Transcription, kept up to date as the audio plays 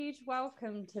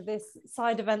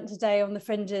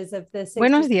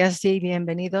Buenos días y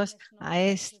bienvenidos a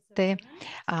este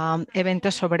evento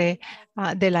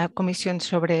de la Comisión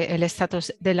sobre el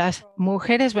Estatus de las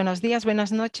Mujeres. Buenos días,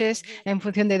 buenas noches, en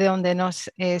función de dónde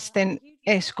nos estén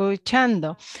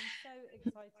escuchando.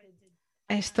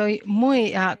 Estoy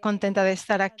muy contenta de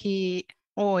estar aquí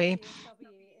hoy.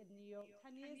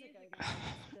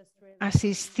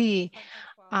 Asistí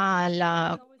a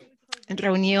la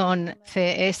reunión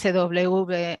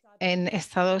CSW en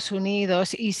Estados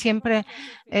Unidos y siempre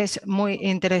es muy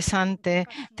interesante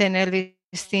tener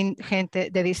gente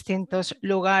de distintos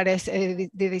lugares,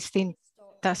 de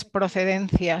distintas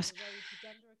procedencias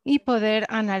y poder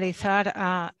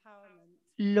analizar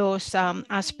los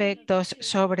aspectos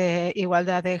sobre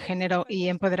igualdad de género y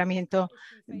empoderamiento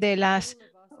de las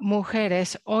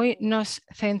mujeres. Hoy nos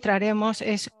centraremos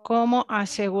en cómo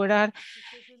asegurar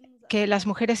que las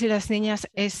mujeres y las niñas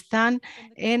están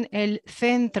en el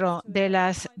centro de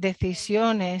las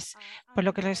decisiones por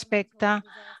lo que respecta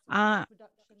a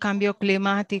cambio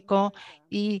climático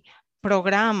y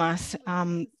programas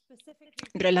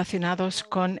relacionados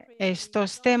con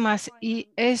estos temas, y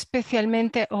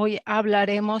especialmente hoy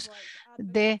hablaremos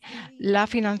de la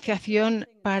financiación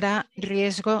para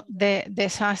riesgo de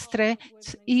desastres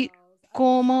y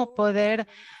cómo poder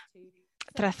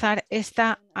trazar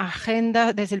esta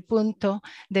agenda desde el punto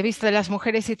de vista de las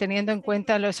mujeres y teniendo en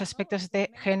cuenta los aspectos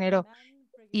de género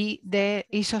y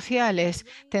sociales.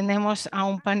 Tenemos a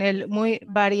un panel muy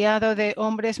variado de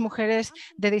hombres, mujeres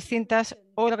de distintas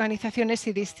organizaciones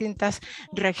y distintas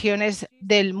regiones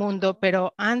del mundo.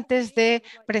 Pero antes de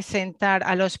presentar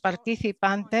a los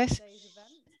participantes,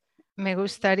 me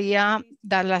gustaría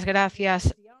dar las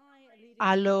gracias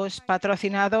a los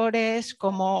patrocinadores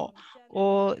como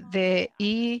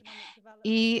ODI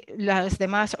y las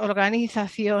demás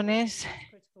organizaciones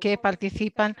que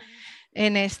participan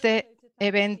en este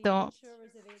evento.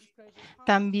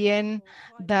 También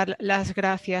dar las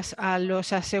gracias a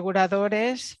los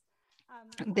aseguradores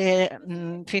de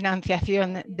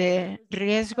financiación de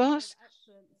riesgos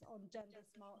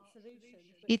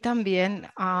y también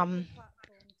a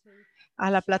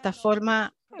la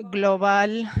plataforma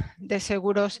global de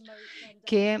seguros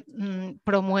que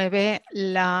promueve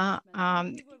la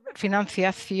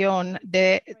financiación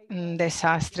de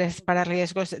desastres, para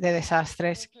riesgos de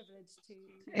desastres.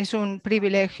 Es un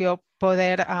privilegio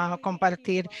poder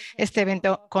compartir este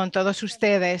evento con todos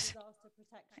ustedes.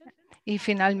 Y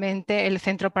finalmente, el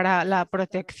Centro para la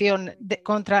Protección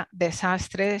contra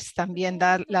Desastres, también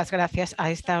dar las gracias a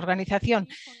esta organización.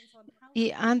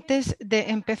 Y antes de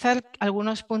empezar,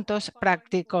 algunos puntos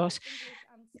prácticos.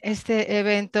 Este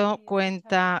evento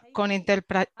cuenta con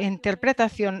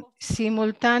interpretación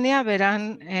simultánea.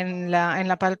 Verán en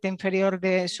la parte inferior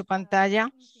de su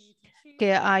pantalla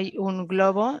que hay un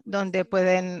globo donde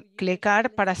pueden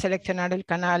clicar para seleccionar el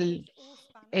canal,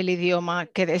 el idioma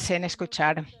que deseen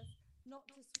escuchar,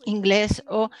 inglés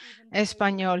o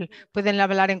español. Pueden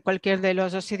hablar en cualquier de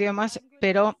los dos idiomas,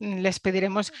 pero les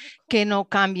pediremos que no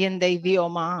cambien de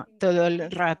idioma todo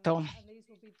el rato.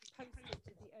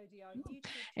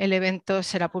 El evento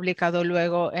será publicado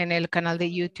luego en el canal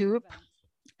de YouTube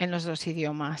en los dos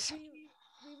idiomas.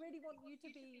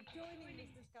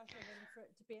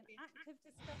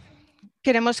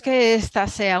 Queremos que esta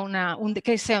sea un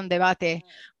debate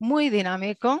muy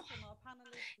dinámico,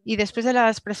 y después de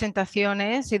las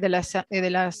presentaciones y de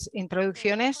las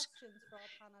introducciones,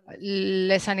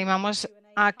 les animamos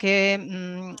a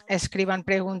que escriban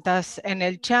preguntas en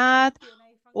el chat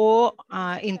o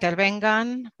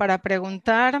intervengan para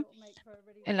preguntar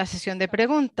en la sesión de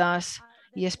preguntas.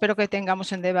 Y espero que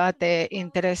tengamos un debate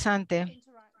interesante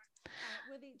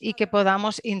y que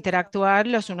podamos interactuar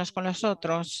los unos con los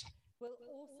otros.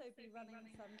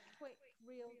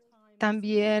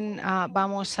 También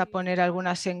vamos a poner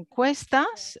algunas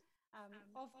encuestas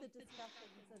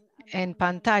en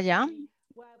pantalla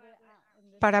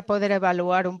para poder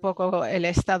evaluar un poco el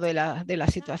estado de la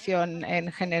situación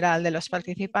en general de los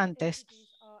participantes.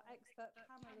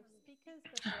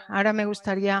 Ahora me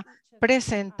gustaría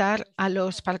presentar a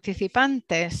los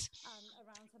participantes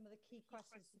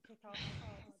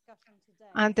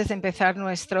antes de empezar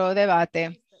nuestro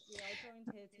debate.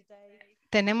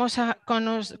 Tenemos con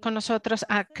nosotros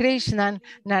a Krishnan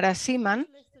Narasimhan,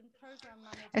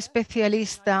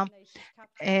 especialista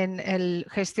en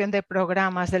gestión de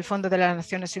programas del Fondo de las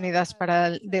Naciones Unidas para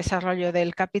el Desarrollo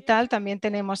del Capital. También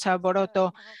tenemos a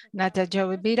Boroto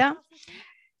Natajovira,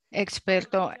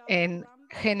 experto en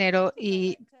género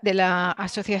y de la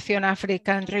Asociación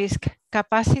African Risk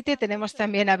Capacity tenemos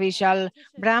también a Vijal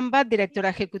Bramba, directora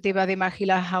ejecutiva de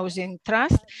Mahila Housing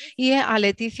Trust, y a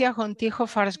Leticia Jontijo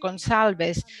Fars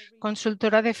González,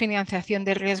 consultora de financiación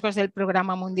de riesgos del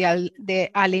Programa Mundial de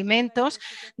Alimentos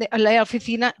de la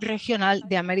Oficina Regional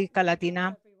de América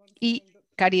Latina y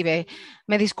Caribe.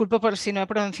 Me disculpo por si no he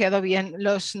pronunciado bien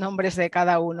los nombres de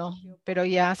cada uno, pero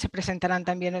ya se presentarán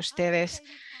también ustedes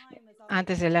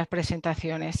antes de las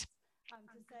presentaciones.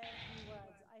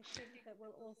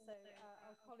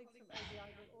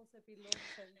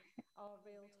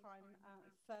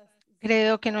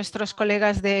 Creo que nuestros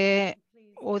colegas de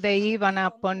UDI van a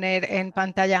poner en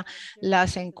pantalla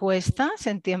las encuestas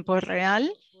en tiempo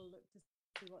real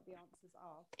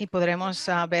y podremos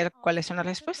ver cuáles son las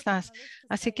respuestas.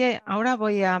 Así que ahora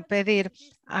voy a pedir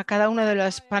a cada uno de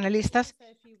los panelistas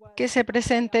que se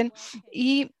presenten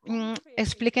y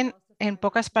expliquen en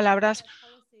pocas palabras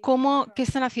qué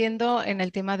están haciendo en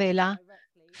el tema de la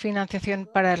financiación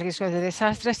para riesgos de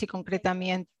desastres y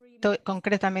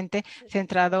concretamente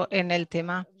centrado en el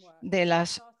tema de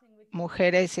las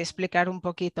mujeres y explicar un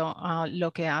poquito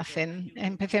lo que hacen.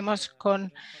 Empecemos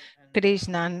con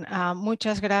Krishnan.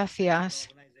 Muchas gracias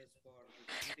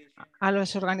a los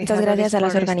Muchas organizadores gracias a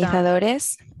los por esta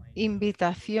organizadores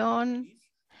invitación.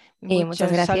 y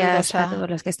muchas Muchos gracias saludos a todos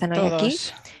a los que están hoy aquí.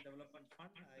 todos.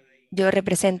 Yo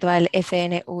represento al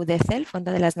FNUDC, el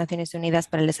Fondo de las Naciones Unidas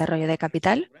para el Desarrollo de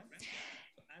Capital.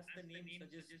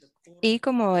 Y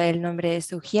como el nombre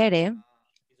sugiere,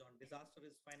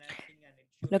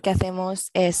 lo que hacemos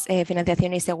es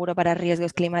financiación y seguro para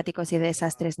riesgos climáticos y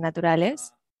desastres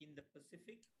naturales,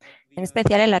 en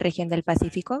especial en la región del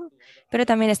Pacífico, pero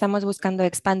también estamos buscando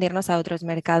expandirnos a otros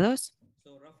mercados.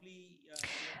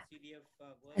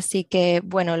 Así que,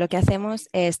 bueno, lo que hacemos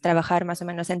es trabajar más o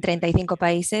menos en 35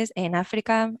 países en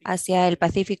África, Asia, el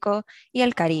Pacífico y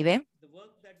el Caribe.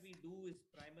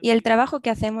 Y el trabajo que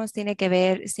hacemos tiene que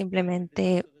ver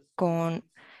simplemente con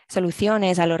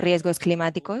soluciones a los riesgos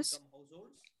climáticos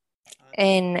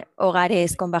en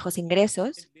hogares con bajos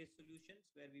ingresos.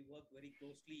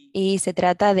 Y se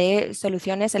trata de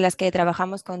soluciones en las que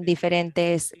trabajamos con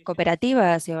diferentes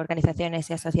cooperativas y organizaciones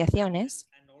y asociaciones,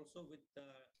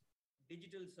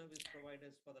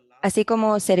 así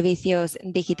como servicios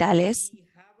digitales.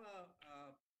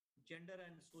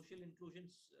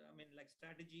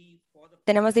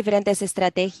 Tenemos diferentes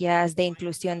estrategias de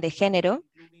inclusión de género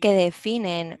que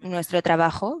definen nuestro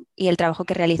trabajo y el trabajo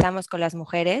que realizamos con las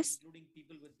mujeres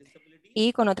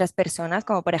y con otras personas,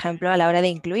 como por ejemplo a la hora de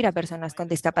incluir a personas con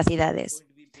discapacidades.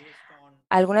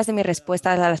 Algunas de mis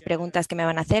respuestas a las preguntas que me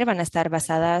van a hacer van a estar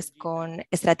basadas con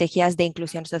estrategias de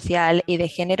inclusión social y de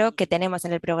género que tenemos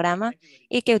en el programa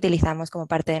y que utilizamos como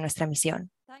parte de nuestra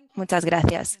misión. Muchas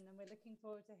gracias.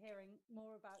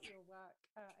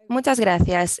 Muchas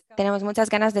gracias. Tenemos muchas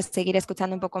ganas de seguir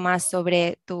escuchando un poco más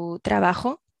sobre tu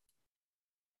trabajo.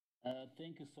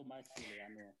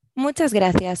 Muchas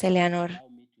gracias, Eleanor.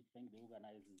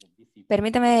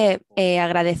 Permítame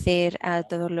agradecer a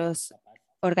todos los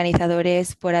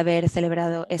organizadores por haber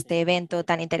celebrado este evento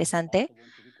tan interesante.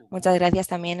 Muchas gracias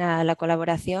también a la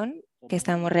colaboración que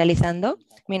estamos realizando.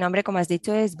 Mi nombre, como has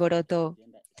dicho, es Boroto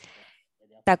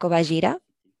Takobajira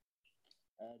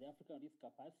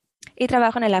y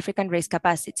trabajo en el African Risk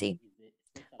Capacity,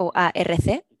 o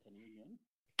ARC,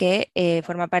 que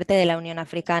forma parte de la Unión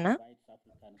Africana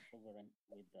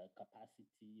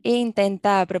e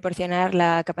intenta proporcionar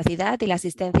la capacidad y la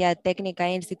asistencia técnica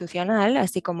e institucional,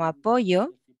 así como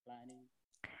apoyo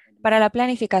para la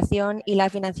planificación y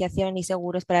la financiación y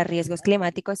seguros para riesgos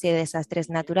climáticos y desastres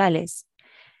naturales.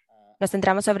 Nos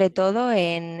centramos sobre todo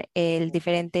en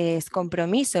diferentes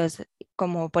compromisos,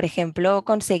 como por ejemplo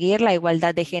conseguir la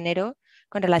igualdad de género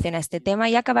con relación a este tema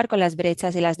y acabar con las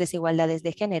brechas y las desigualdades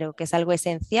de género, que es algo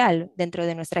esencial dentro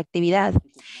de nuestra actividad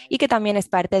y que también es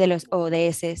parte de los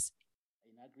ODS.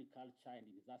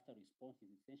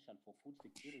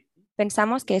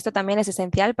 Pensamos que esto también es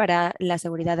esencial para la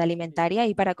seguridad alimentaria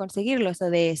y para conseguir los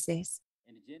ODS,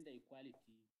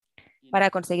 para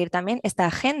conseguir también esta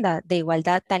agenda de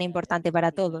igualdad tan importante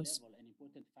para todos.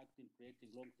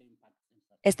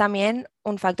 Es también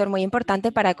un factor muy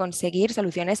importante para conseguir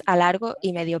soluciones a largo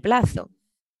y medio plazo.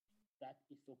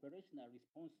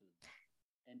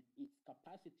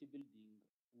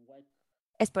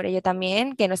 Es por ello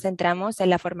también que nos centramos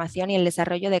en la formación y el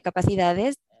desarrollo de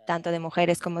capacidades, tanto de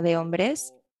mujeres como de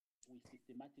hombres,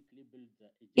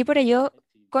 y por ello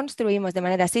construimos de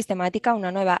manera sistemática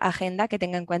una nueva agenda que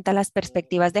tenga en cuenta las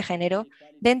perspectivas de género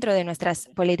dentro de nuestras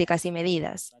políticas y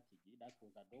medidas.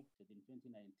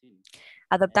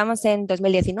 Adoptamos en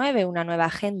 2019 una nueva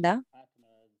agenda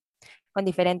con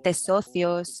diferentes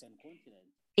socios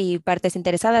y partes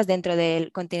interesadas dentro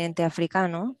del continente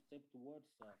africano,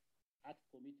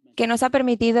 que nos ha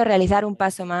permitido realizar un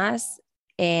paso más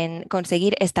en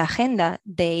conseguir esta agenda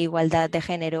de igualdad de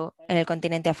género en el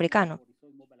continente africano.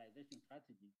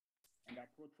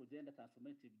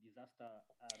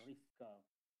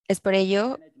 Es por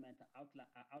ello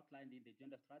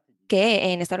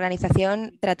que en esta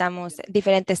organización tratamos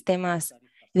diferentes temas,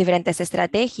 diferentes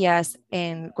estrategias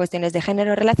en cuestiones de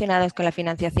género relacionadas con la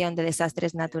financiación de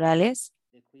desastres naturales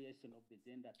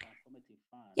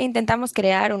e intentamos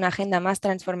crear una agenda más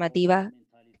transformativa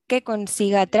que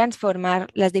consiga transformar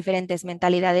las diferentes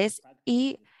mentalidades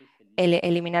y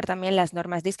eliminar también las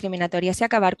normas discriminatorias y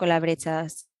acabar con las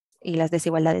brechas y las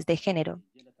desigualdades de género.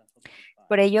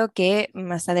 Por ello que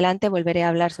más adelante volveré a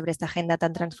hablar sobre esta agenda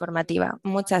tan transformativa.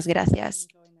 Muchas gracias.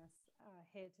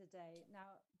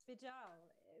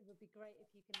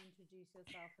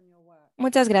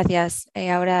 Muchas gracias.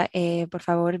 Ahora, por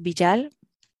favor, Vijal.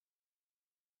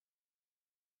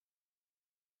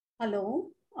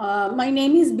 Hello, my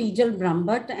name is Bijal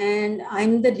Brahmbhatt and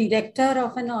I'm the director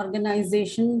of an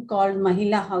organization called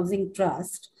Mahila Housing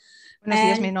Trust. Buenos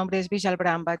días, mi nombre es Vijal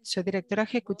Brahmbhatt, soy directora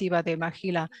ejecutiva de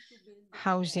Mahila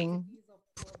Housing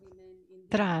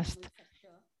Trust.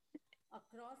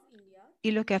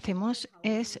 Y lo que hacemos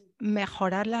es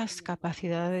mejorar las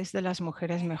capacidades de las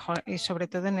mujeres y sobre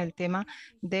todo en el tema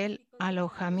del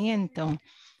alojamiento.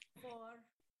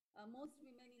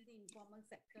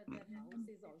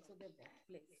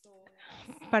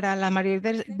 Para la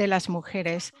mayoría de las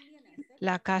mujeres,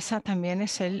 la casa también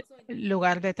es el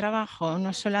lugar de trabajo.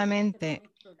 No solamente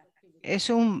es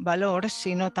un valor,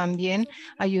 sino también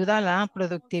ayuda a la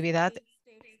productividad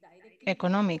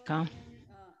económica.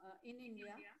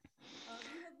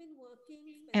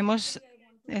 Hemos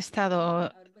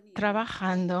estado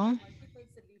trabajando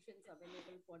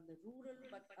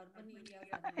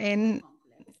en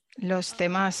los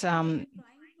temas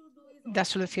de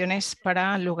soluciones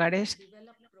para lugares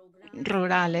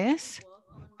rurales,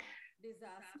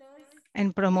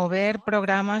 en promover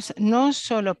programas no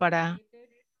solo para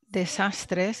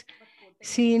desastres,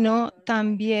 sino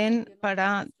también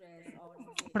para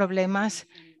problemas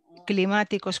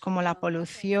climáticos como la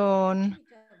polución,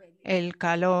 el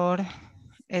calor,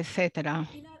 etcétera.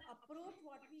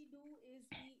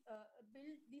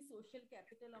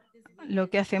 Lo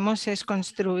que hacemos es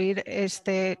construir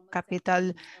este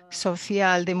capital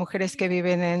social de mujeres que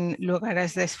viven en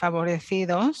lugares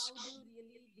desfavorecidos.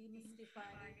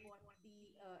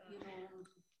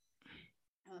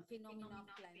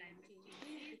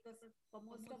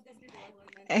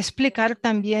 Explicar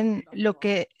también lo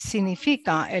que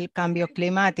significa el cambio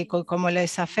climático y cómo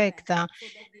les afecta.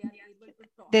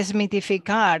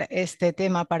 Desmitificar este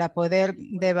tema para poder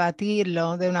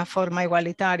debatirlo de una forma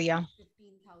igualitaria.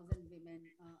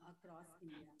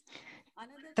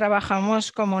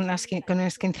 Trabajamos con unas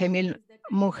 15.000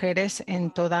 mujeres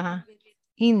en toda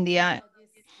India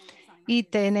y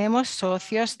tenemos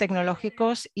socios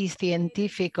tecnológicos y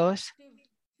científicos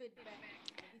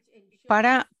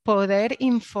para poder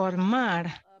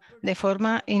informar de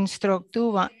forma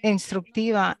instructiva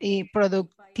y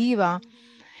productiva,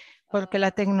 porque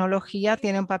la tecnología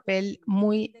tiene un papel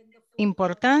muy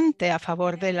importante a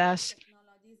favor de las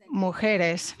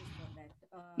mujeres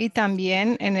y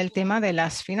también en el tema de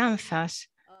las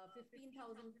finanzas.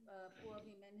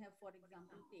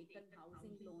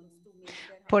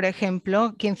 Por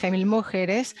ejemplo, 15.000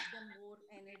 mujeres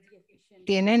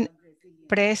tienen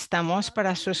préstamos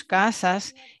para sus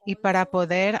casas y para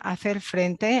poder hacer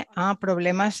frente a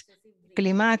problemas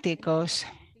climáticos,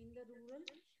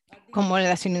 como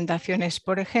las inundaciones,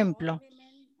 por ejemplo.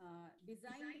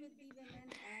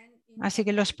 Así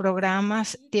que los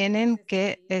programas tienen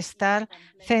que estar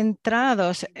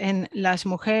centrados en las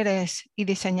mujeres y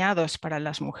diseñados para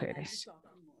las mujeres.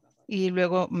 Y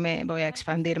luego me voy a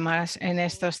expandir más en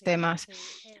estos temas.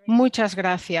 Muchas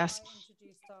gracias.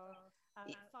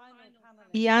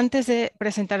 Y antes de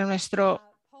presentar a nuestro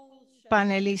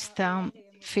panelista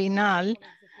final,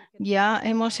 ya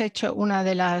hemos hecho una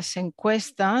de las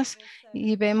encuestas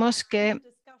y vemos que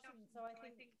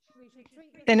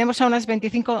tenemos a unas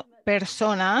 25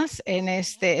 personas en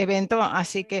este evento,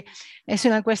 así que es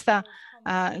una encuesta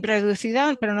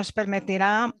reducida, pero nos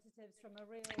permitirá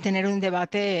tener un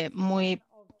debate muy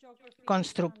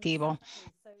constructivo.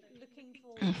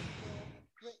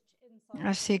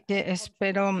 Así que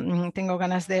espero, tengo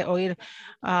ganas de oír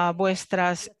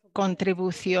vuestras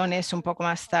contribuciones un poco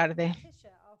más tarde.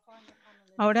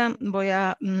 Ahora voy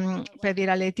a pedir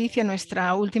a Leticia,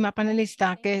 nuestra última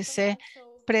panelista, que se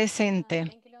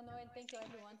presente.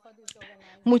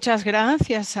 Muchas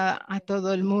gracias a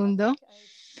todo el mundo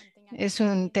Es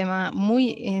un tema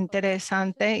muy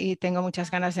interesante y tengo muchas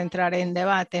ganas de entrar en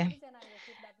debate.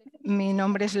 Mi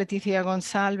nombre es Leticia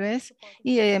González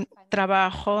y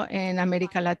trabajo en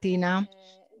América Latina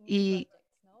y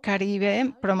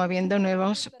Caribe promoviendo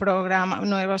nuevos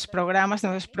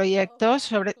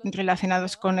proyectos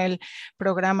relacionados con el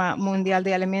Programa Mundial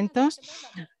de Alimentos.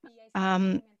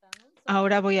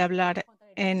 Ahora voy a hablar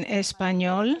en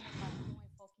español.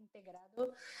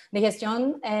 De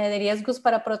gestión de riesgos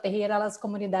para proteger a las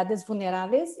comunidades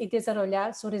vulnerables y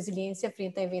desarrollar su resiliencia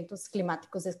frente a eventos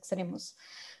climáticos extremos.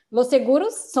 Los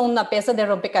seguros son una pieza de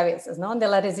rompecabezas, ¿no?, de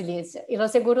la resiliencia, y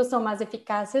los seguros son más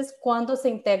eficaces cuando se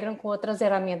integran con otras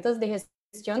herramientas de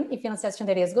gestión y financiación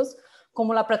de riesgos,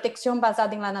 como la protección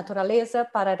basada en la naturaleza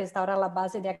para restaurar la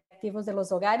base de activos de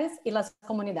los hogares y las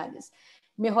comunidades,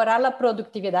 mejorar la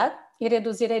productividad y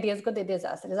reducir el riesgo de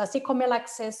desastres, así como el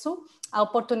acceso a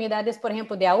oportunidades, por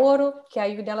ejemplo, de ahorro, que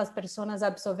ayude a las personas a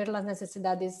absorber las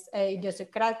necesidades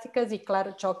idiosincráticas y,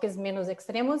 claro, choques menos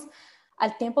extremos,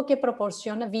 al tiempo que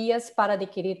proporciona vías para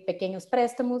adquirir pequeños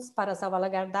préstamos, para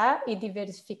salvaguardar y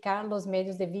diversificar los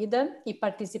medios de vida y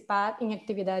participar en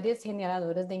actividades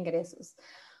generadoras de ingresos.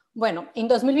 Bueno, en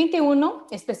 2021,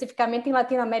 específicamente en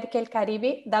Latinoamérica y el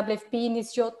Caribe, WFP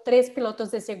inició 3 pilotos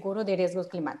de seguro de riesgos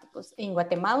climáticos en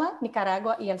Guatemala,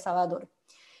 Nicaragua y El Salvador.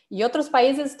 Y otros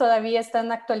países todavía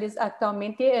están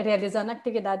actualmente realizando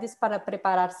actividades para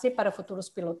prepararse para futuros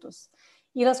pilotos.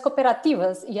 Y las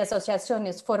cooperativas y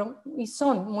asociaciones fueron y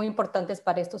son muy importantes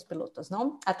para estos pilotos,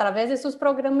 ¿no? A través de sus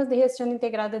programas de gestión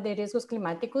integrada de riesgos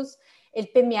climáticos, el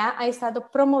PMA ha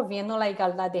estado promoviendo la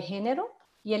igualdad de género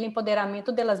y el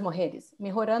empoderamiento de las mujeres,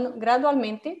 mejorando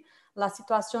gradualmente la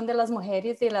situación de las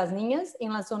mujeres y las niñas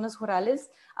en las zonas rurales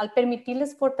al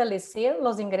permitirles fortalecer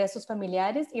los ingresos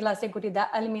familiares y la seguridad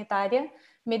alimentaria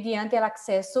mediante el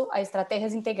acceso a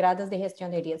estrategias integradas de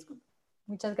gestión de riesgo.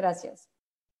 Muchas gracias.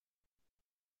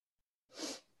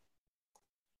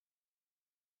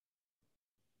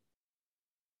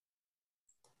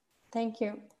 Thank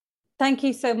you. Thank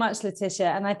you so much,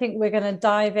 Leticia. And I think we're going to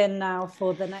dive in now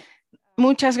for the next.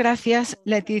 Muchas gracias,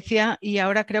 Leticia. Y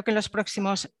ahora creo que en los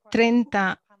próximos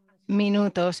 30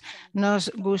 minutos nos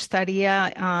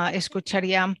gustaría escuchar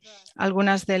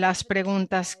algunas de las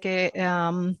preguntas que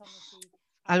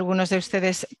algunos de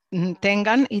ustedes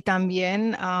tengan y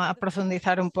también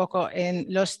profundizar un poco en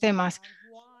los temas.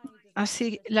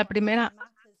 Así, la primera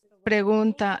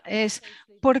pregunta es,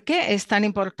 ¿por qué es tan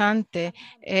importante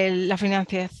la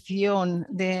financiación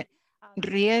de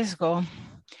riesgo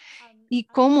y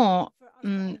cómo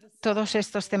todos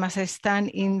estos temas están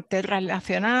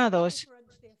interrelacionados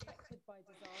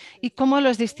y cómo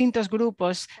los distintos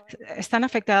grupos están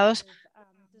afectados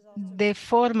de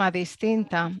forma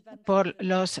distinta por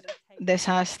los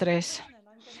desastres?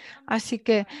 Así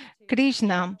que,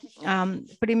 Krishna,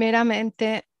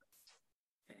 primeramente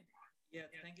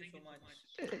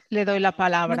le doy la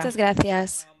palabra. Muchas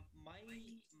gracias.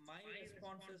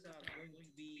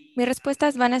 Mis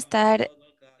respuestas van a estar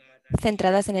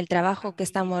centradas en el trabajo que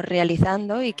estamos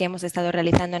realizando y que hemos estado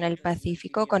realizando en el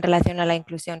Pacífico con relación a la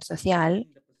inclusión social.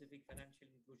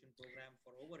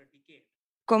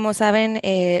 Como saben,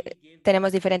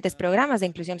 tenemos diferentes programas de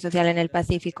inclusión social en el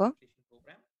Pacífico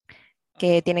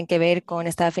que tienen que ver con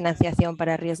esta financiación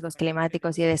para riesgos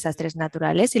climáticos y desastres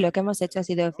naturales, y lo que hemos hecho ha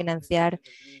sido financiar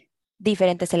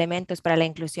diferentes elementos para la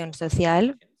inclusión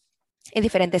social y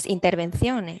diferentes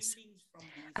intervenciones.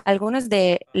 Algunos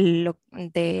de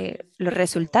los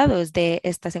resultados de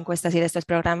estas encuestas y de estos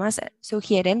programas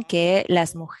sugieren que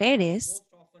las mujeres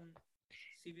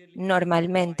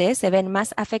normalmente se ven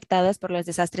más afectadas por los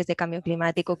desastres de cambio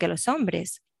climático que los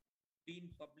hombres.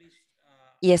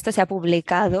 Y esto se ha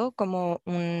publicado como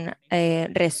un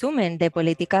resumen de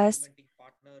políticas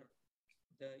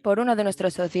por uno de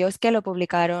nuestros socios que lo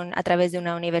publicaron a través de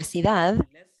una universidad,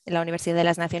 la Universidad de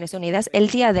las Naciones Unidas, el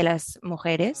Día de las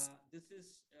Mujeres.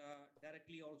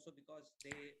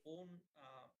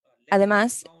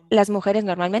 Además, las mujeres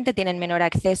normalmente tienen menor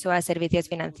acceso a servicios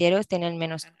financieros, tienen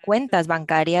menos cuentas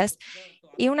bancarias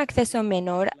y un acceso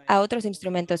menor a otros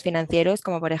instrumentos financieros,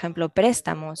 como por ejemplo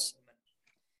préstamos.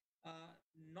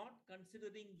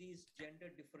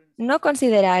 No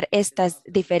considerar estas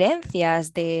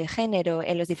diferencias de género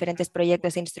en los diferentes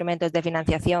proyectos e instrumentos de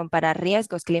financiación para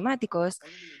riesgos climáticos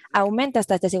aumenta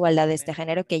estas desigualdades de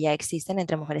género que ya existen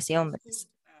entre mujeres y hombres.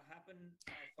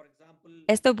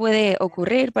 Esto puede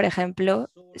ocurrir, por ejemplo,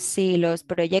 si los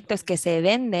proyectos que se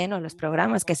venden o los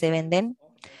programas que se venden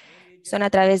son a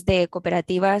través de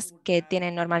cooperativas que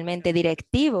tienen normalmente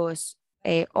directivos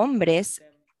hombres.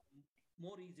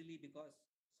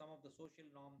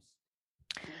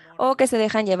 o que se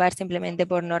dejan llevar simplemente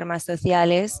por normas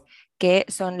sociales que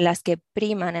son las que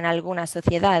priman en algunas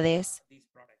sociedades,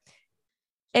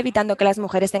 evitando que las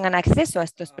mujeres tengan acceso a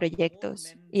estos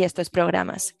proyectos y estos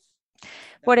programas.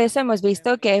 Por eso hemos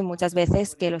visto que hay muchas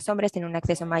veces que los hombres tienen un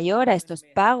acceso mayor a estos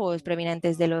pagos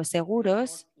provenientes de los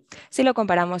seguros si lo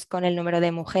comparamos con el número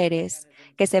de mujeres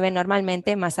que se ven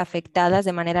normalmente más afectadas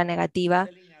de manera negativa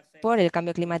por el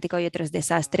cambio climático y otros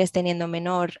desastres, teniendo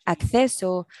menor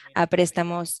acceso a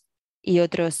préstamos y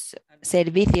otros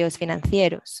servicios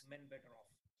financieros.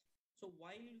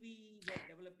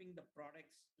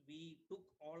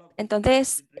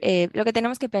 Entonces, lo que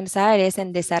tenemos que pensar es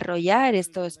en desarrollar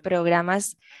estos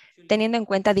programas teniendo en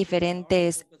cuenta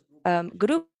diferentes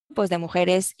grupos de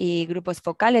mujeres y grupos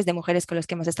focales de mujeres con los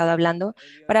que hemos estado hablando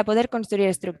para poder construir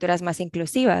estructuras más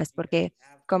inclusivas, porque,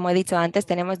 como he dicho antes,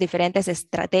 tenemos diferentes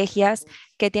estrategias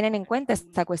que tienen en cuenta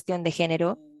esta cuestión de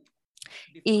género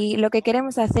y lo que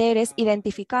queremos hacer es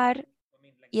identificar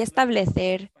y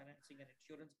establecer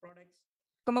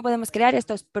cómo podemos crear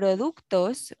estos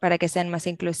productos para que sean más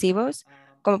inclusivos,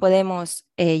 cómo podemos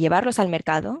llevarlos al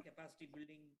mercado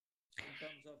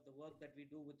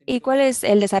y cuál es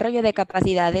el desarrollo de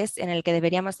capacidades en el que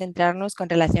deberíamos centrarnos con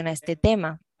relación a este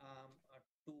tema.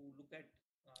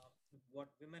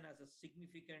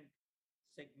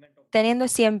 Teniendo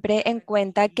siempre en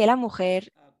cuenta que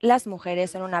las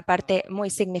mujeres son una parte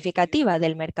muy significativa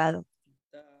del mercado.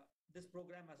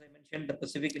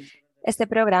 Este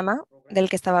programa del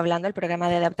que estaba hablando, el Programa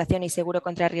de Adaptación y Seguro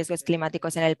contra Riesgos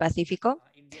Climáticos en el Pacífico,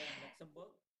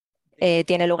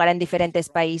 tiene lugar en diferentes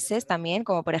países también,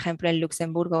 como por ejemplo en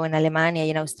Luxemburgo, en Alemania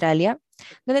y en Australia,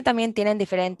 donde también tienen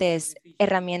diferentes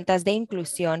herramientas de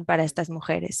inclusión para estas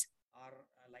mujeres.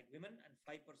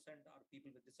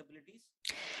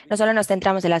 No solo nos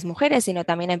centramos en las mujeres, sino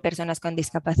también en personas con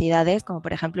discapacidades, como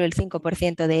por ejemplo el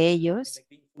 5% de ellos.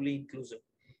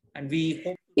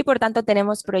 Y por tanto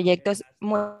tenemos proyectos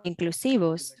muy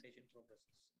inclusivos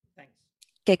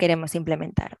que queremos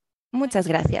implementar. Muchas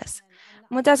gracias.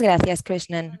 Muchas gracias,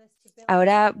 Krishnan.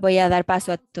 Ahora voy a dar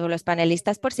paso a todos los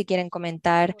panelistas por si quieren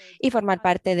comentar y formar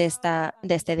parte de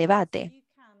este debate.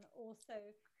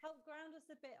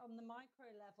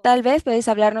 Tal vez podéis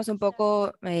hablarnos un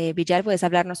poco, Vijal, puedes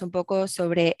hablarnos un poco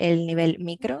sobre el nivel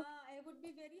micro.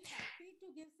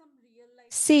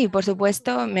 Sí, por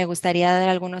supuesto, me gustaría dar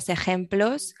algunos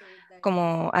ejemplos,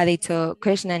 como ha dicho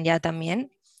Krishnan ya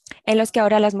también, en los que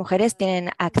ahora las mujeres tienen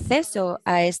acceso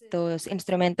a estos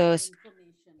instrumentos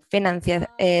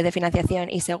de financiación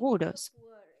y seguros.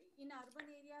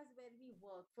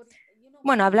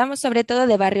 Bueno, hablamos sobre todo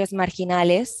de barrios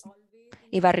marginales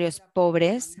y barrios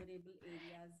pobres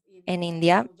en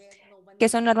India, que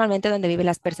son normalmente donde viven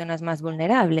las personas más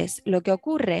vulnerables. Lo que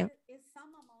ocurre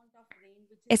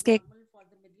es que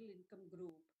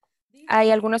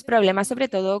hay algunos problemas, sobre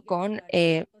todo con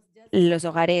los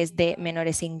hogares de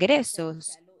menores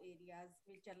ingresos,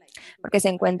 porque se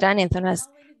encuentran en zonas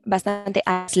bastante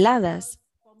aisladas,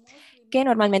 que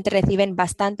normalmente reciben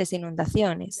bastantes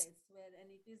inundaciones.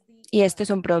 Y esto es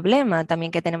un problema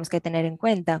también que tenemos que tener en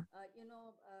cuenta.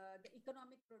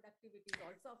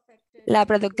 La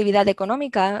productividad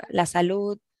económica, la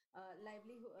salud,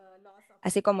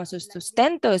 así como sus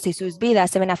sustentos y sus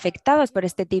vidas se ven afectados por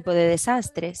este tipo de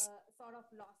desastres.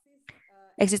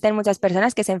 Existen muchas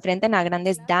personas que se enfrentan a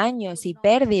grandes daños y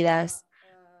pérdidas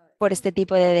por este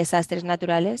tipo de desastres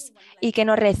naturales y que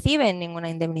no reciben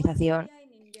ninguna indemnización.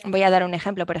 Voy a dar un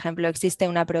ejemplo. Por ejemplo, existe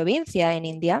una provincia en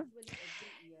India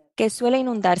que suele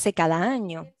inundarse cada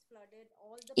año.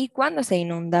 Y cuando se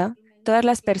inunda, todas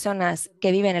las personas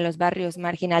que viven en los barrios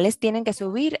marginales tienen que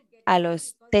subir a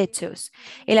los techos.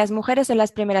 Y las mujeres son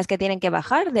las primeras que tienen que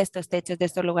bajar de estos techos, de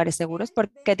estos lugares seguros,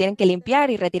 porque tienen que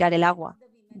limpiar y retirar el agua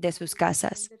de sus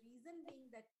casas.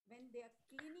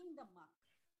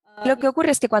 Lo que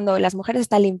ocurre es que cuando las mujeres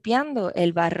están limpiando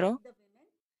el barro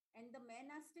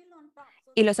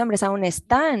y los hombres aún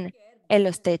están en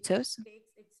los techos,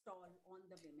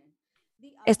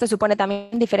 esto supone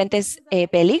también diferentes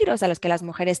peligros a los que las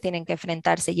mujeres tienen que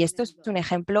enfrentarse. Y esto es un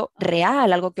ejemplo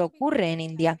real, algo que ocurre en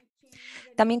India.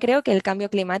 También creo que el cambio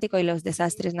climático y los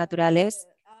desastres naturales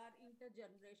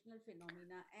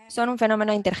son un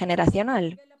fenómeno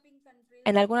intergeneracional.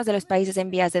 En algunos de los países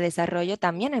en vías de desarrollo,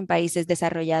 también en países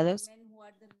desarrollados,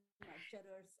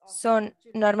 son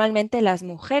normalmente las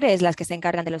mujeres las que se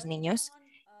encargan de los niños.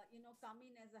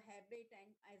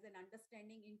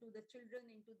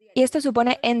 Y esto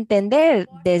supone entender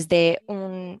desde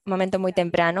un momento muy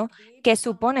temprano qué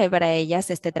supone para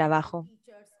ellas este trabajo.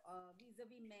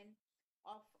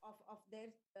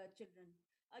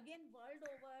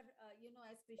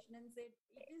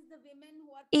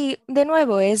 Y de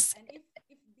nuevo, es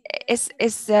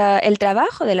el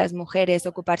trabajo de las mujeres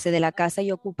ocuparse de la casa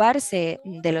y ocuparse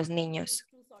de los niños.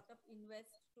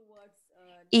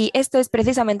 Y esto es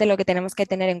precisamente lo que tenemos que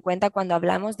tener en cuenta cuando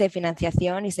hablamos de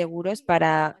financiación y seguros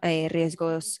para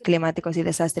riesgos climáticos y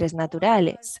desastres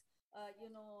naturales.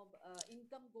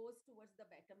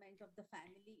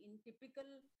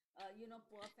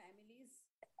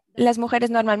 Las mujeres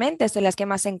normalmente son las que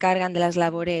más se encargan de las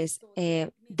labores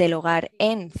del hogar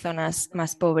en zonas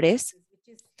más pobres,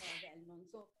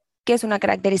 que es una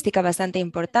característica bastante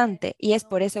importante. Y es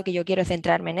por eso que yo quiero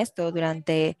centrarme en esto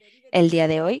durante el día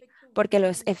de hoy, porque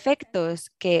los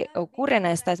efectos que ocurren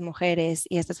a estas mujeres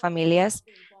y a estas familias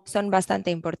son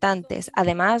bastante importantes.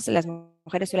 Además, las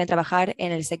mujeres suelen trabajar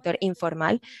en el sector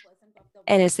informal.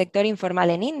 En el sector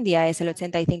informal en India es el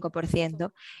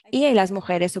 85% y las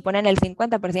mujeres suponen el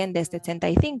 50% de este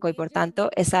 85% y por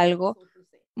tanto es algo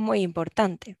muy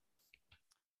importante.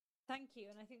 Thank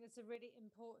you. And I think it's a really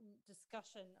important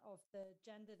discussion of the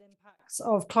gendered impacts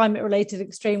of climate-related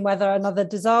extreme weather and other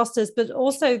disasters, but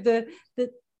also the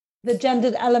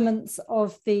gendered elements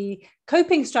of the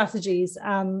coping strategies.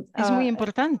 Es muy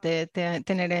importante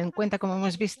tener en cuenta, como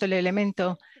hemos visto, el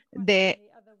elemento de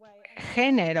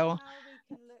género.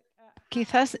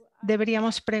 Quizás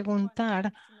deberíamos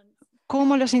preguntar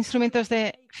cómo los instrumentos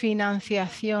de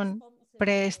financiación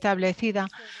preestablecida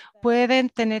pueden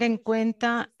tener en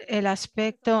cuenta el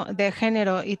aspecto de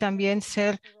género y también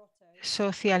ser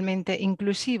socialmente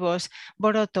inclusivos.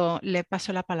 Boroto, le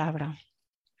paso la palabra.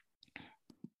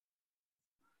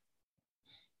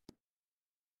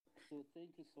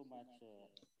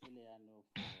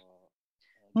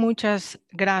 Muchas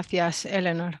gracias,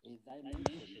 Eleanor.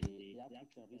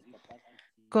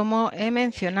 Como he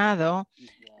mencionado,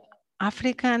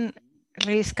 African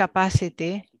Risk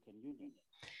Capacity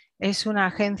es una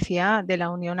agencia de la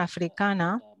Unión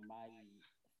Africana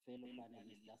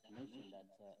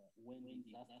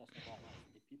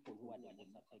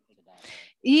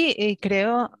y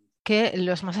creo que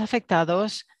los más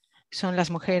afectados son las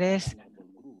mujeres,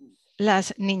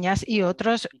 las niñas y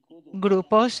otros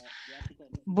grupos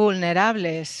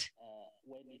vulnerables.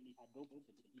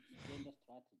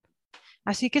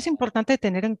 Así que es importante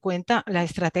tener en cuenta la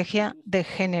estrategia de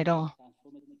género.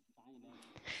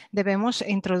 Debemos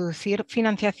introducir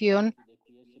financiación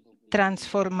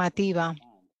transformativa,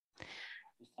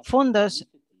 fondos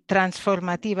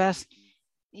transformativas,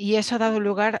 y eso ha dado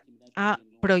lugar a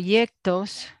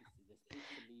proyectos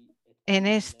en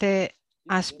este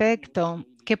aspecto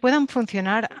que puedan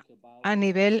funcionar a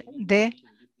nivel de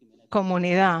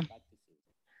comunidad.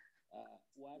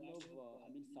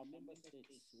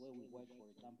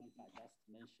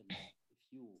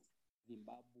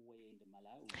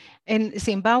 En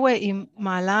Zimbabue y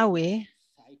Malawi,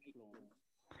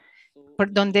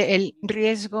 donde el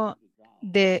riesgo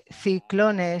de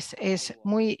ciclones es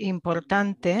muy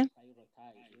importante,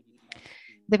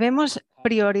 debemos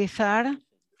priorizar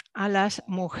a las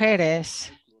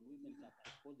mujeres.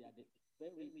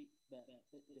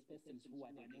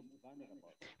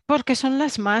 Porque son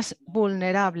las más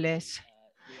vulnerables.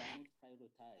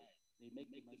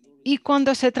 Y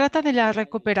cuando se trata de la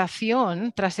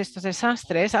recuperación tras estos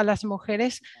desastres, a las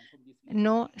mujeres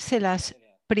no se las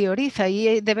prioriza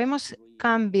y debemos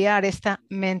cambiar esta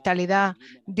mentalidad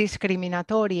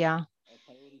discriminatoria,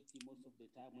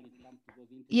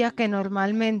 ya que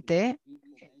normalmente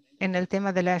en el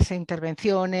tema de las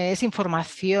intervenciones,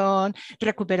 información,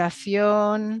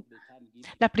 recuperación,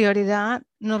 la prioridad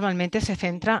normalmente se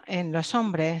centra en los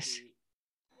hombres.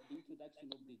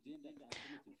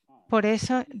 Por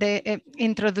eso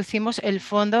introducimos el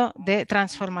Fondo de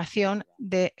Transformación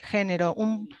de Género,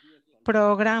 un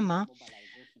programa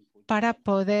para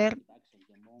poder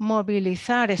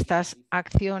movilizar estas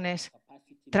acciones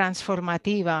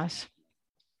transformativas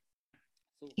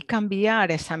y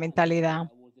cambiar esa mentalidad.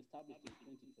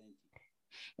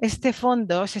 Este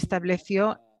fondo se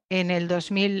estableció en el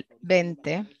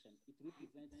 2020.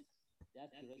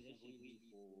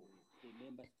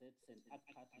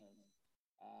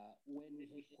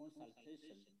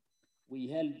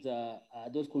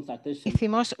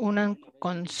 Hicimos una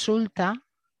consulta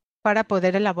para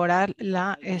poder elaborar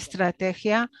la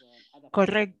estrategia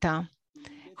correcta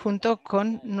junto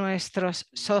con nuestros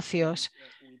socios.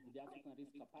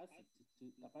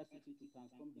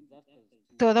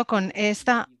 Todo con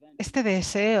este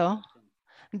deseo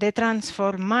de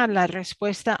transformar la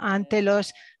respuesta ante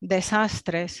los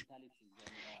desastres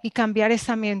y cambiar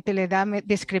esa mentalidad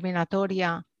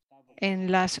discriminatoria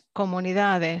en las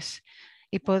comunidades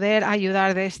y poder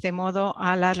ayudar de este modo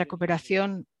a la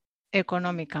recuperación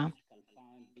económica.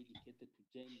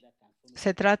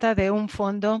 Se trata de un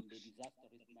fondo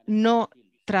no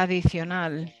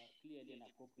tradicional,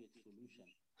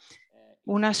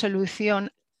 una solución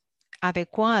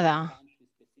adecuada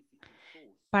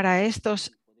para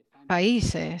estos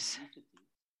países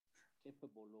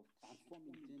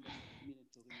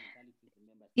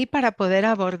y para poder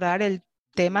abordar el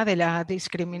tema de la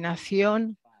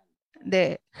discriminación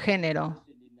de género.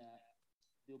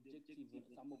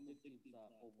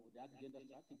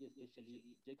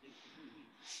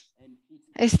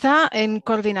 Está en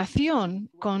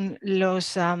coordinación con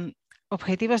los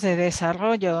Objetivos de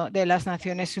Desarrollo de las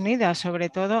Naciones Unidas, sobre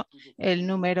todo el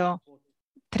número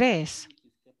 3,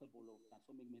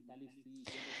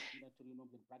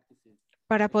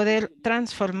 para poder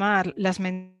transformar las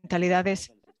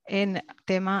mentalidades en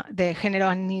tema de género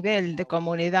a nivel de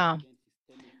comunidad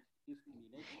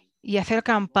y hacer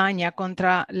campaña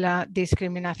contra la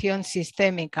discriminación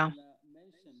sistémica.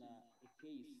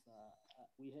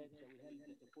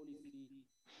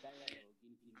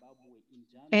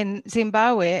 En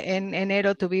Zimbabue, en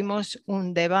enero, tuvimos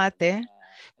un debate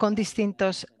con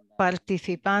distintos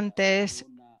participantes,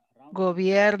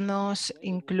 gobiernos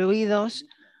incluidos,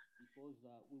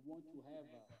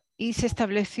 y se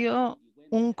estableció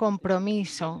un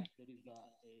compromiso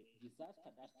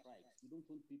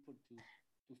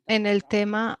en el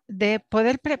tema de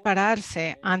poder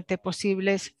prepararse ante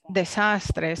posibles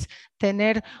desastres,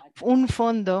 tener un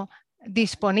fondo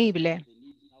disponible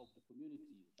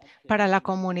para la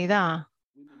comunidad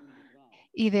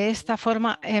y de esta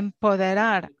forma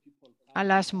empoderar a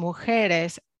las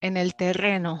mujeres en el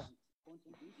terreno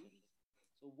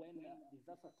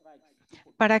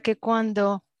para que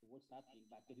cuando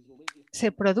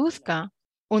se produzca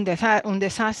un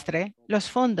desastre, los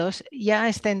fondos ya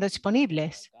estén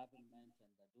disponibles.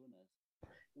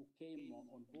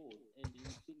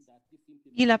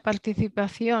 Y la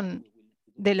participación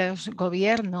de los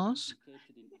gobiernos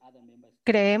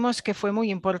creemos que fue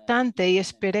muy importante y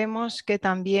esperemos que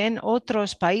también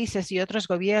otros países y otros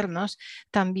gobiernos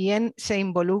también se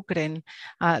involucren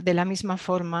de la misma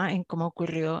forma en como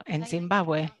ocurrió en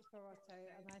Zimbabue.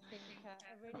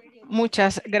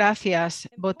 Muchas gracias,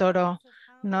 Botoro.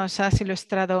 Nos has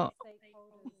ilustrado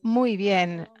muy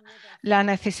bien la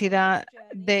necesidad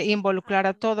de involucrar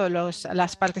a todas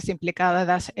las partes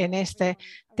implicadas en este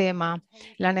tema,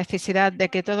 la necesidad de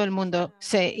que todo el mundo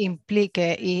se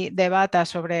implique y debata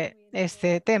sobre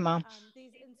este tema.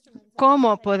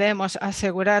 ¿Cómo podemos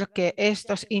asegurar que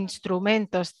estos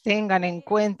instrumentos tengan en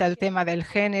cuenta el tema del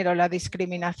género, la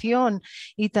discriminación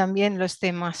y también los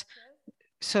temas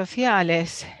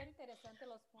sociales?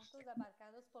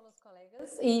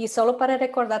 E só para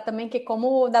recordar também que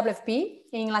como WFP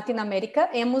em Latinoamérica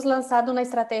hemos lançado uma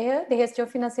estratégia de gestão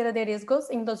financeira de riscos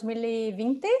em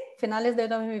 2020, finales de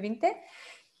 2020,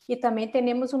 e também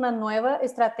temos uma nova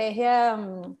estratégia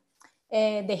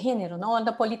de género, não,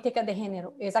 uma política de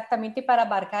género, exatamente para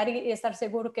abarcar e estar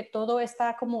seguro que todo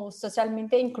está como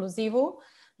socialmente inclusivo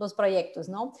los proyectos,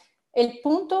 ¿no? El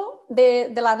punto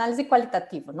de la análisis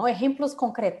qualitativa, ¿no? Ejemplos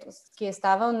concretos que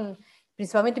estaban,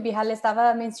 principalmente Bijal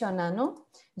estaba mencionando.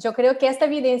 Yo creo que esta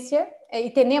evidencia,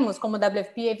 y tenemos como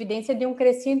WFP evidencia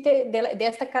de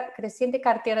esta creciente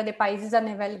cartera de países a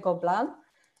nivel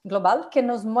global que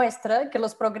nos muestra que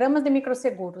los programas de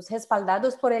microseguros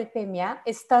respaldados por el PMA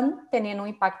están teniendo un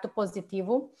impacto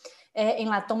positivo en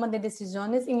la toma de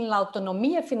decisiones y en la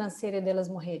autonomía financiera de las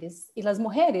mujeres. Y las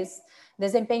mujeres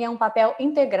desempeñan un papel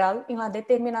integral en la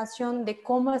determinación de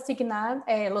cómo asignar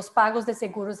los pagos de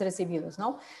seguros recibidos,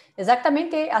 ¿no?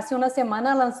 Exactamente hace una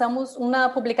semana lanzamos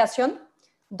una publicación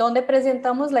donde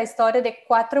presentamos la historia de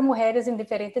 4 mujeres en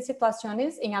diferentes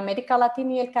situaciones en América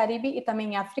Latina y el Caribe y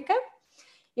también en África.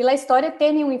 Y la historia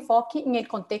tiene un enfoque en el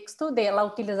contexto de la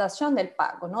utilización del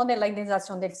pago, ¿no? De la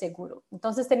indemnización del seguro.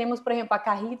 Entonces tenemos, por ejemplo, a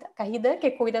Cahida,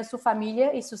 que cuida de su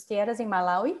familia y sus tierras en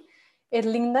Malawi.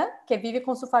 Erlinda, que vive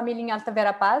con su familia en Alta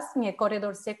Verapaz, en el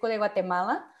corredor seco de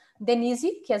Guatemala.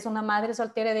 Denise, que es una madre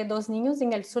soltera de 2 niños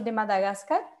en el sur de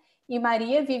Madagascar. Y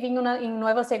María vive en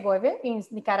Nueva Segovia, en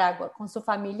Nicaragua, con su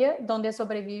familia, donde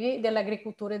sobrevive de la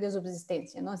agricultura de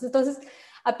subsistencia, ¿no? Entonces,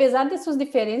 a pesar de sus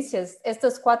diferencias,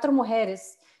 estas 4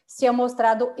 mujeres se han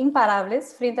mostrado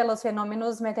imparables frente a los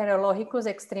fenómenos meteorológicos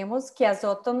extremos que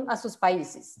azotan a sus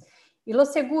países. Y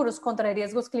los seguros contra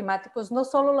riesgos climáticos no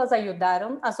solo las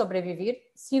ayudaron a sobrevivir,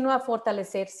 sino a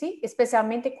fortalecerse,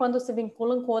 especialmente cuando se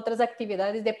vinculan con otras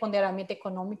actividades de ponderamiento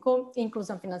económico e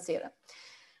inclusión financiera.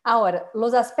 Ahora,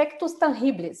 los aspectos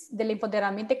tangibles del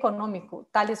empoderamiento económico,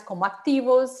 tales como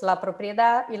activos, la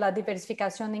propiedad y la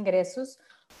diversificación de ingresos,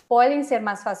 pueden ser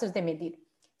más fáciles de medir.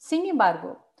 Sin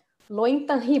embargo, lo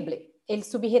intangible, el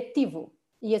subjetivo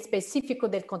y específico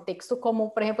del contexto,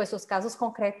 como por ejemplo esos casos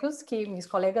concretos que mis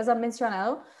colegas han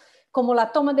mencionado, como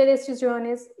la toma de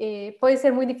decisiones, puede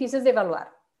ser muy difícil de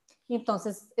evaluar.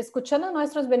 Entonces, escuchando a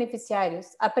nuestros beneficiarios,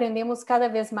 aprendemos cada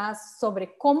vez más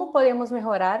sobre cómo podemos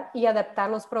mejorar y adaptar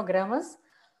los programas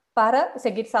para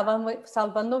seguir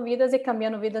salvando vidas y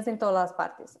cambiando vidas en todas las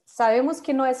partes. Sabemos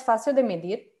que no es fácil de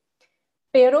medir,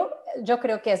 pero yo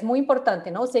creo que es muy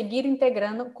importante, ¿no? Seguir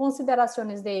integrando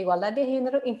consideraciones de igualdad de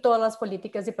género en todas las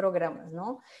políticas y programas,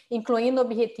 ¿no? Incluyendo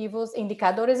objetivos,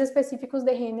 indicadores específicos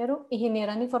de género y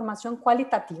generando información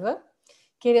cualitativa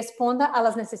que responda a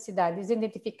las necesidades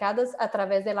identificadas a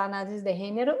través del análisis de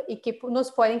género y que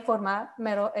nos pueda informar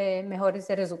mejores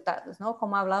resultados, ¿no?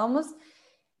 Como hablábamos,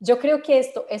 yo creo que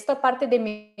esta parte de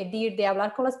medir, de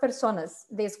hablar con las personas,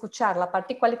 de escuchar la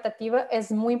parte cualitativa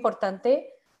es muy importante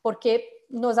porque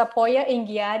nos apoya en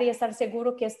guiar y estar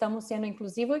seguro que estamos siendo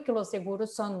inclusivos y que los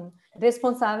seguros son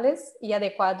responsables y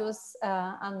adecuados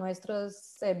a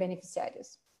nuestros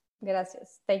beneficiarios.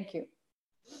 Gracias. Thank you.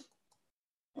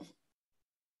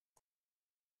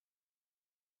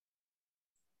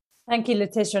 Thank you,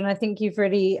 Leticia. And I think you've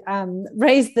really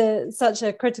raised such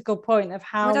a critical point of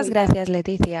how. Muchas gracias,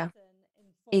 Leticia.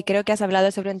 Y creo que has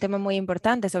hablado sobre un tema muy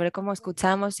importante, sobre cómo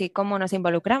escuchamos y cómo nos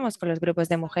involucramos con los grupos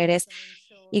de mujeres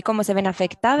y cómo se ven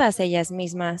afectadas ellas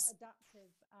mismas,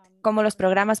 cómo los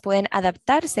programas pueden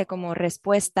adaptarse como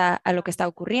respuesta a lo que está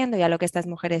ocurriendo y a lo que estas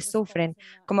mujeres sufren,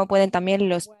 cómo pueden también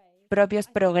los propios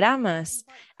programas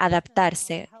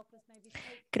adaptarse.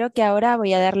 Creo que ahora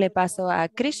voy a darle paso a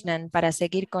Krishnan para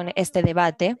seguir con este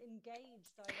debate.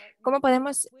 ¿Cómo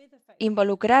podemos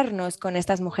involucrarnos con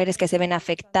estas mujeres que se ven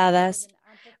afectadas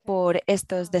por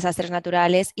estos desastres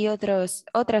naturales y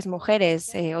otras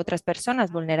mujeres, otras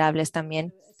personas vulnerables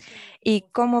también? ¿Y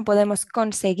cómo podemos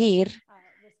conseguir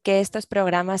que estos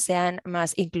programas sean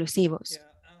más inclusivos?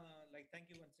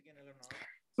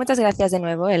 Muchas gracias de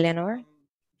nuevo, Eleanor.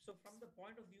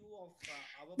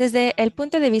 Desde el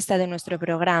punto de vista de nuestro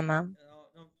programa,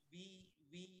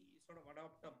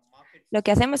 lo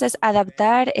que hacemos es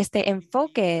adaptar este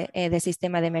enfoque de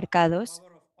sistema de mercados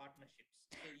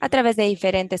a través de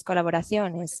diferentes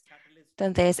colaboraciones.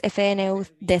 Entonces,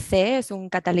 FNUDC es un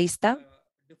catalizador,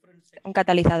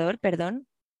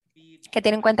 que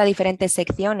tiene en cuenta diferentes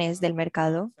secciones del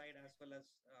mercado,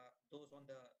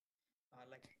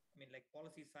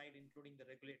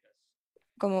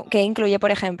 que incluye, por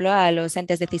ejemplo, a los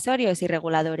entes decisorios y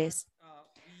reguladores.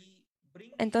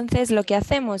 Entonces, lo que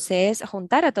hacemos es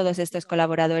juntar a todos estos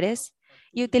colaboradores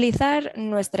y utilizar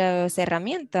nuestras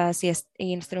herramientas y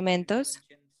instrumentos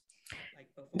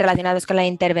relacionados con la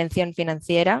intervención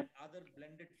financiera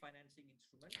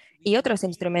y otros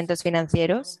instrumentos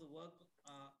financieros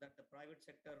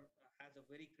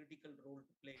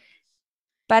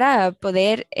para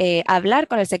poder hablar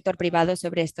con el sector privado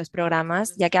sobre estos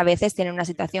programas, ya que a veces tienen una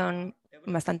situación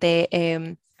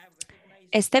bastante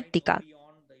escéptica.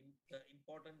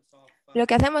 Lo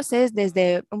que hacemos es,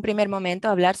 desde un primer momento,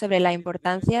 hablar sobre la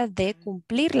importancia de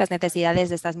cumplir las necesidades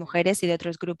de estas mujeres y de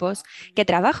otros grupos que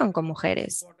trabajan con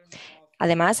mujeres.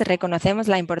 Además, reconocemos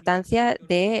la importancia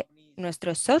de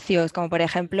nuestros socios, como por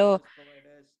ejemplo,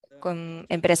 con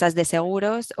empresas de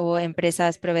seguros o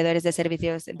empresas proveedores de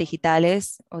servicios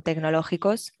digitales o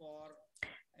tecnológicos,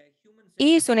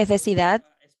 y su necesidad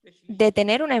de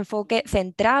tener un enfoque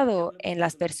centrado en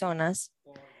las personas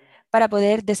para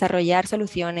poder desarrollar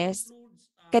soluciones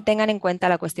que tengan en cuenta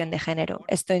la cuestión de género.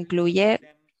 Esto incluye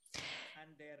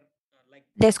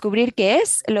descubrir qué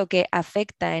es lo que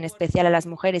afecta en especial a las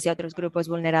mujeres y a otros grupos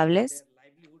vulnerables,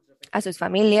 a sus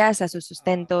familias, a sus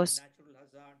sustentos,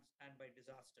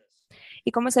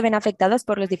 y cómo se ven afectados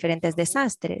por los diferentes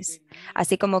desastres,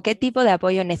 así como qué tipo de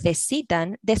apoyo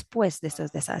necesitan después de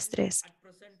estos desastres.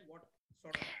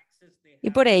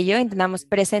 Y por ello intentamos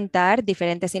presentar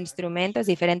diferentes instrumentos,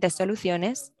 diferentes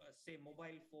soluciones,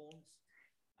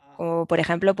 como por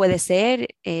ejemplo puede ser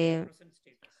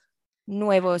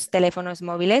nuevos teléfonos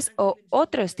móviles o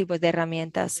otros tipos de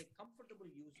herramientas,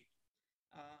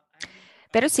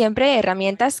 pero siempre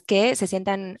herramientas que se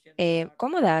sientan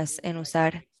cómodas en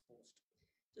usar.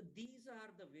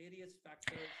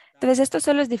 Entonces, estos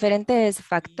son los diferentes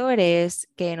factores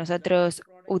que nosotros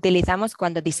utilizamos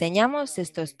cuando diseñamos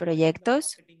estos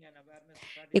proyectos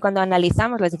y cuando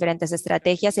analizamos las diferentes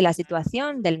estrategias y la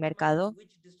situación del mercado,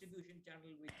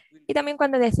 y también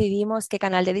cuando decidimos qué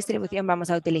canal de distribución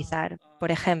vamos a utilizar. Por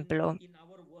ejemplo,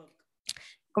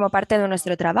 Como parte de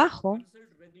nuestro trabajo,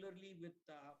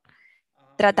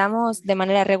 tratamos de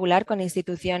manera regular con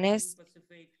instituciones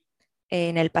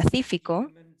en el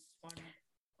Pacífico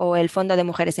o el Fondo de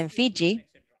Mujeres en Fiji,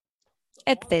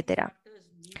 etcétera.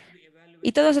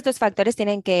 Y todos estos factores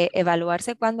tienen que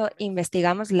evaluarse cuando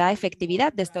investigamos la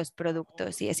efectividad de estos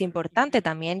productos. Y es importante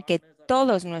también que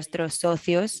todos nuestros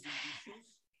socios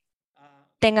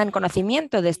tengan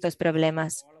conocimiento de estos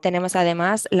problemas. Tenemos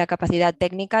además la capacidad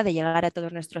técnica de llegar a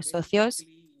todos nuestros socios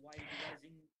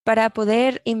para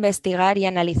poder investigar y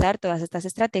analizar todas estas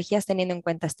estrategias teniendo en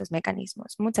cuenta estos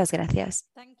mecanismos. Muchas gracias.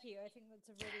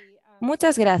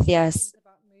 Muchas gracias,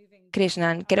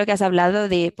 Krishnan. Creo que has hablado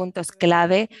de puntos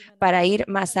clave para ir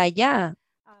más allá,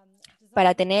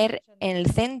 para tener en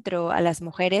el centro a las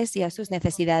mujeres y a sus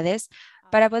necesidades,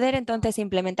 para poder entonces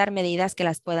implementar medidas que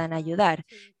las puedan ayudar.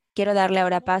 Quiero darle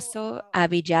ahora paso a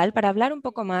Bijal para hablar un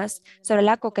poco más sobre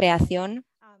la co-creación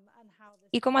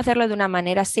y cómo hacerlo de una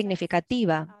manera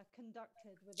significativa.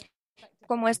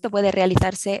 Cómo esto puede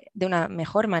realizarse de una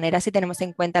mejor manera si tenemos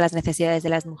en cuenta las necesidades de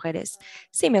las mujeres.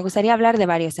 Sí, me gustaría hablar de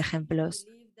varios ejemplos.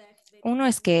 Uno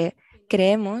es que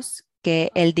creemos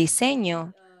que el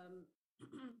diseño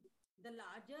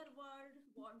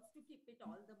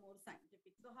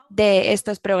de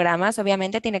estos programas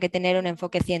obviamente tiene que tener un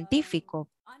enfoque científico.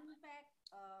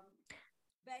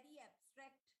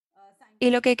 Y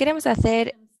lo que queremos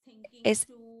hacer es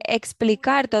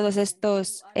explicar todos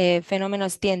estos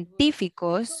fenómenos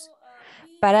científicos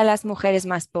para las mujeres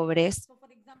más pobres.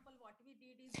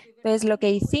 Entonces, lo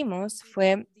que hicimos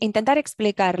fue intentar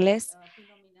explicarles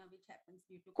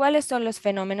cuáles son los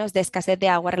fenómenos de escasez de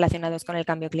agua relacionados con el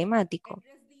cambio climático.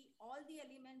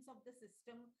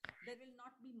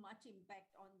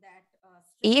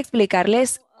 Y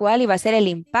explicarles cuál iba a ser el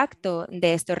impacto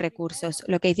de estos recursos.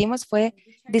 Lo que hicimos fue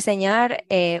diseñar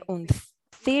un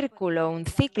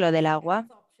ciclo del agua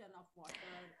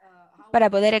para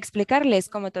poder explicarles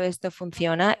cómo todo esto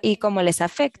funciona y cómo les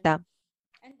afecta.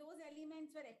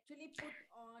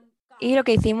 Y lo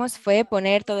que hicimos fue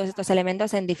poner todos estos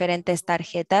elementos en diferentes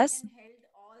tarjetas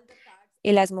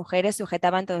y las mujeres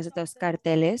sujetaban todos estos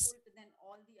carteles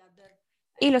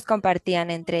y los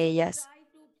compartían entre ellas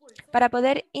para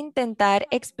poder intentar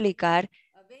explicar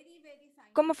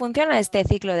cómo funciona este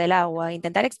ciclo del agua,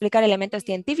 intentar explicar elementos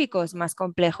científicos más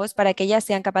complejos para que ellas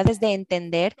sean capaces de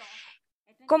entender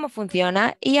cómo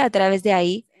funciona y a través de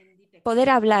ahí poder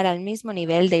hablar al mismo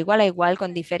nivel, de igual a igual,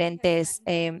 con diferentes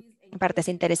partes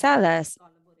interesadas.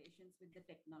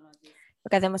 Lo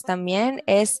que hacemos también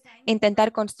es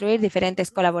intentar construir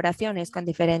diferentes colaboraciones con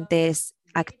diferentes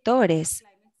actores.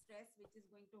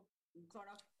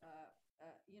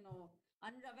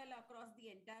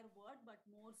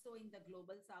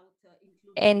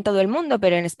 En todo el mundo,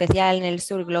 pero en especial en el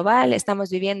sur global, estamos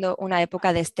viviendo una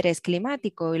época de estrés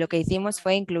climático y lo que hicimos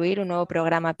fue incluir un nuevo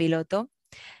programa piloto.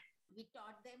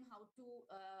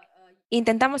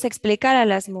 Intentamos explicar a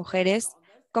las mujeres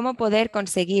cómo poder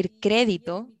conseguir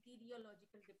crédito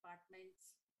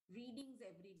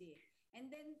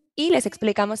y les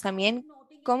explicamos también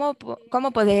cómo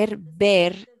poder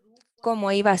ver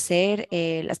cómo iba a ser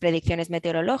las predicciones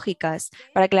meteorológicas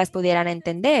para que las pudieran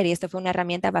entender. Y esto fue una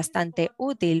herramienta bastante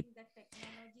útil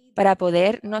para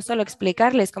poder no solo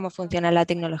explicarles cómo funciona la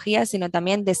tecnología, sino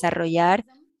también desarrollar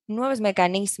nuevos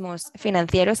mecanismos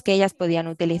financieros que ellas podían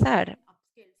utilizar.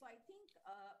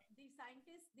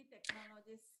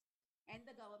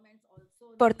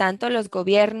 Por tanto, los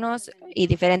gobiernos y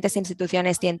diferentes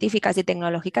instituciones científicas y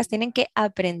tecnológicas tienen que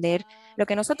aprender lo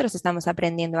que nosotros estamos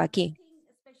aprendiendo aquí.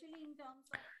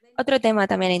 Otro tema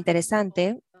también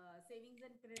interesante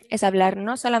es hablar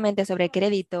no solamente sobre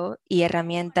crédito y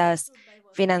herramientas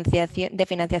de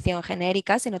financiación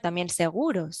genérica, sino también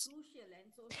seguros.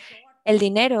 El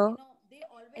dinero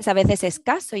es a veces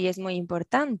escaso y es muy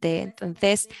importante,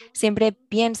 entonces siempre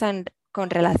piensan con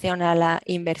relación a la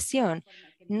inversión.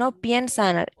 No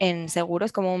piensan en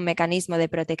seguros como un mecanismo de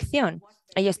protección.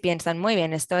 Ellos piensan, muy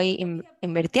bien, estoy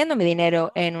invirtiendo mi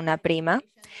dinero en una prima,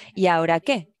 ¿y ahora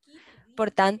qué? Por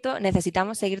tanto,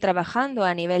 necesitamos seguir trabajando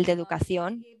a nivel de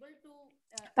educación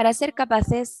para ser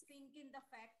capaces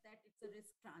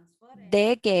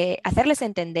de hacerles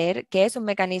entender que es un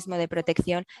mecanismo de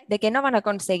protección, de que no van a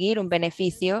conseguir un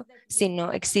beneficio si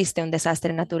no existe un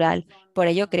desastre natural. Por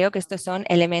ello, creo que estos son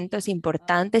elementos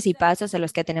importantes y pasos en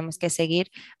los que tenemos que seguir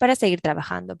para seguir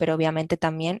trabajando, pero obviamente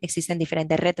también existen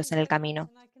diferentes retos en el camino.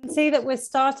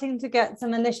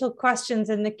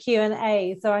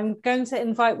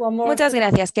 Muchas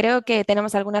gracias. Creo que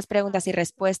tenemos algunas preguntas y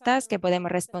respuestas que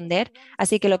podemos responder,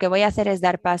 así que lo que voy a hacer es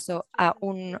dar paso a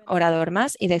un orador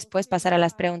más y después pasar a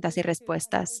las preguntas y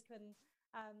respuestas.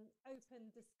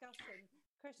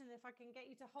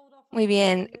 Muy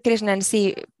bien, Krishnan,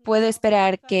 sí, puedo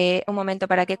esperar un momento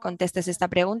para que contestes esta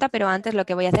pregunta, pero antes lo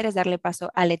que voy a hacer es darle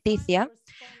paso a Leticia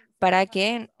para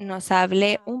que nos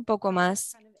hable un poco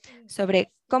más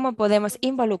sobre cómo podemos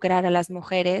involucrar a las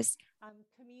mujeres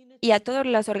y a todas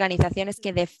las organizaciones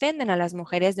que defienden a las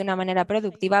mujeres de una manera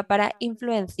productiva para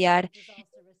influenciar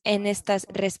en estas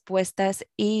respuestas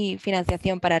y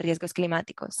financiación para riesgos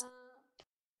climáticos.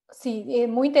 Sí,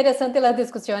 muy interesante las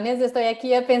discusiones. Estoy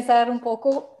aquí a pensar un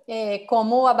poco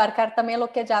cómo abarcar también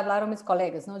lo que ya hablaron mis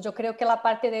colegas, ¿no? Yo creo que la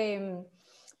parte de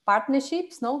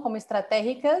partnerships, ¿no? Como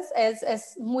estratégicas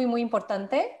es muy, muy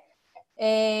importante.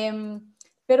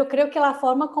 Pero creo que la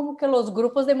forma como que los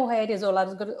grupos de mujeres o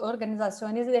las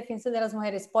organizaciones de defensa de las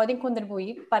mujeres pueden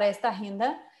contribuir para esta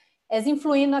agenda es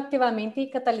influyendo activamente y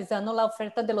catalizando la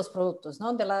oferta de los productos,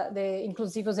 ¿no? De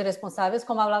inclusivos y responsables,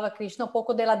 como hablaba Krishna, un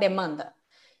poco de la demanda.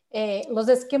 Los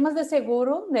esquemas de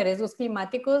seguro de riesgos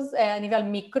climáticos a nivel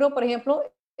micro, por ejemplo,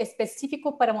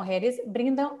 específico para mujeres,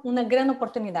 brindan una gran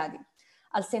oportunidad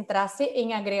al centrarse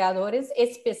en agregadores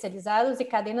especializados y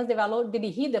cadenas de valor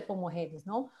dirigidas por mujeres,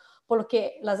 ¿no?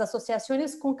 Porque las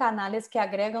asociaciones con canales que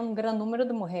agregan un gran número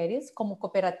de mujeres, como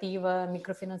cooperativas,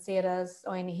 microfinancieras,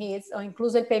 ONGs, o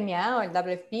incluso el PMA o el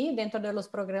WFP, dentro de los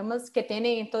programas que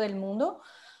tienen en todo el mundo,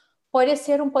 puede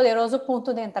ser un poderoso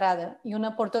punto de entrada y una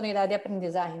oportunidad de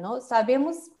aprendizaje, ¿no?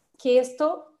 Sabemos que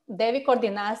esto debe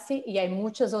coordinarse y hay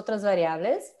muchas otras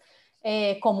variables,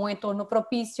 como un entorno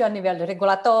propicio a nivel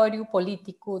regulatorio,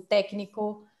 político,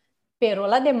 técnico, pero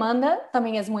la demanda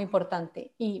también es muy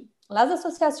importante y las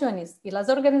asociaciones y las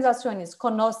organizaciones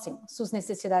conocen sus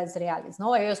necesidades reales,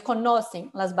 ¿no? Ellos conocen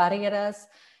las barreras,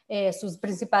 sus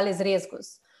principales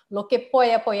riesgos, lo que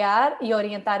puede apoyar y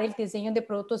orientar el diseño de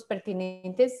productos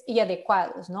pertinentes y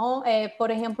adecuados, ¿no?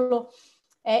 Por ejemplo,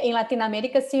 en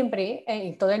Latinoamérica siempre,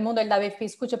 en todo el mundo el WFP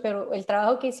escucha, pero el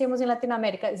trabajo que hicimos en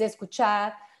Latinoamérica es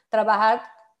escuchar, trabajar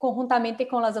conjuntamente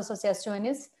con las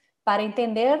asociaciones para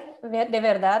entender de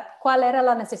verdad cuál era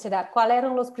la necesidad, cuáles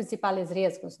eran los principales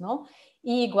riesgos, ¿no?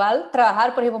 Y igual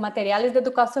trabajar, por ejemplo, materiales de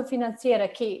educación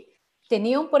financiera que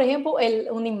tenían, por ejemplo,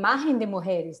 una imagen de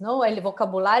mujeres, ¿no? El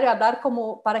vocabulario, hablar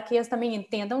como para que ellos también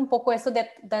entiendan un poco eso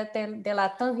de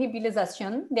la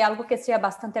tangibilización de algo que sea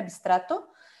bastante abstracto.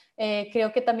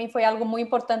 Creo que también fue algo muy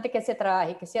importante que se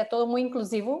trabaje, que sea todo muy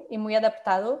inclusivo y muy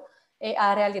adaptado a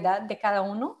la realidad de cada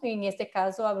uno. Y en este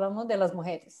caso hablamos de las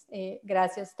mujeres.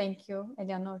 Gracias, thank you,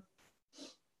 Eleanor.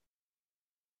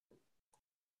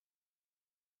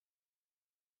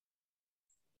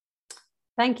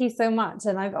 Thank you so much.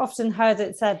 And I've often heard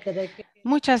it said that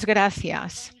Muchas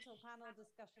gracias.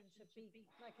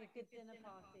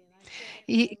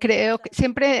 Y creo que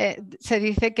siempre se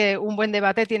dice que un buen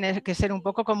debate tiene que ser un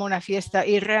poco como una fiesta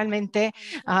y realmente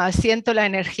siento la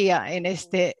energía en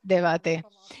este debate.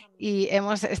 Y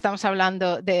estamos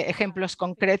hablando de ejemplos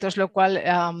concretos, lo cual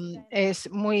es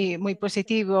muy, muy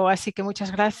positivo. Así que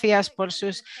muchas gracias por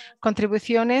sus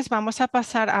contribuciones. Vamos a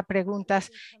pasar a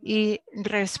preguntas y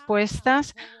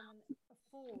respuestas.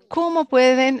 ¿Cómo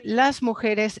pueden las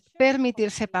mujeres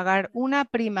permitirse pagar una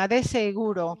prima de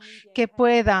seguro que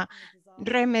pueda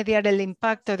remediar el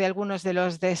impacto de algunos de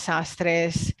los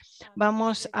desastres?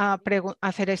 Vamos a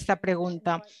hacer esta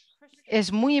pregunta.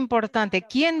 Es muy importante.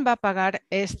 ¿Quién va a pagar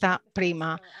esta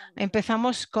prima?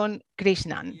 Empezamos con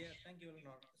Krishnan.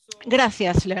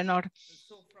 Gracias, Leonor.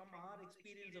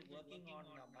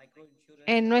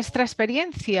 En nuestra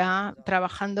experiencia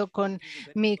trabajando con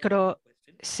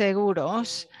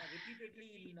microseguros,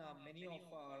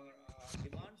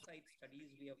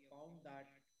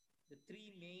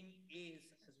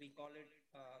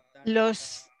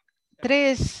 los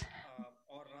tres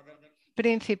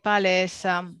principales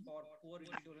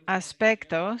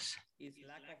aspectos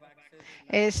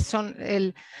son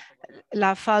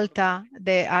la falta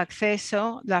de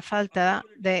acceso, la falta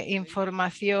de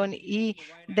información y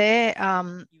de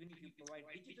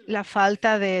la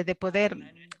falta de poder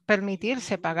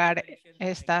permitirse pagar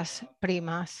estas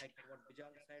primas.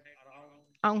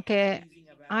 Aunque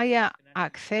haya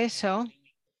acceso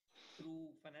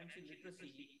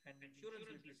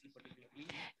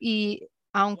y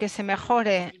aunque se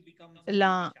mejore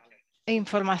la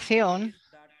información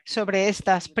sobre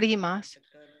estas primas,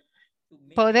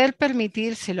 poder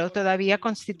permitírselo todavía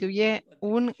constituye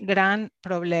un gran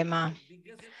problema.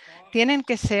 Tienen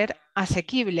que ser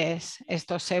asequibles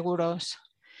estos seguros.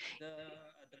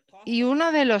 Y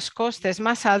uno de los costes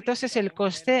más altos es el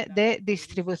coste de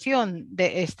distribución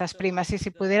de estas primas. Y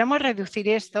si pudiéramos reducir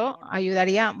esto,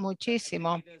 ayudaría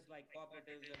muchísimo.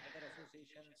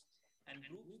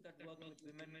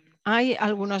 Hay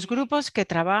algunos grupos que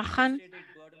trabajan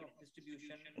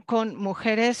con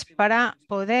mujeres para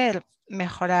poder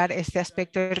mejorar este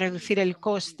aspecto y reducir el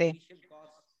coste.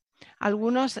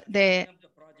 Algunos de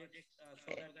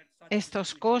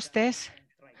estos costes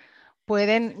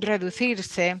pueden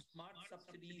reducirse.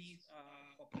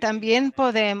 También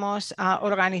podemos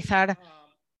organizar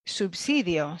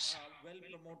subsidios.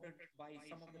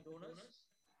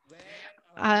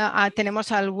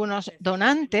 Tenemos algunos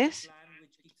donantes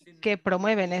que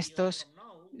promueven estos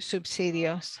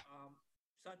subsidios.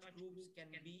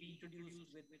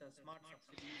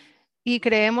 Y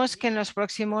creemos que en los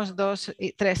próximos 2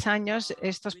 y 3 años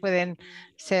estos pueden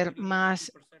ser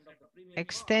más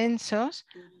extensos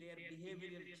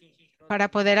para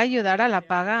poder ayudar a la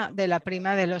paga de la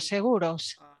prima de los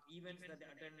seguros.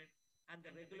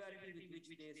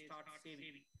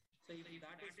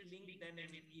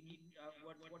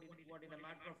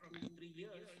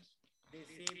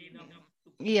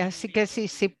 Y así que sí,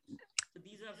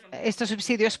 estos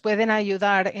subsidios pueden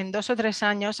ayudar en 2 o 3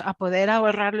 años a poder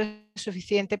ahorrar lo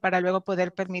suficiente para luego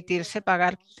poder permitirse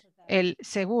pagar el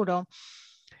seguro.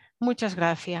 Muchas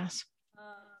gracias,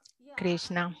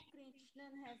 Krishna.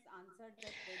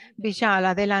 Vishal,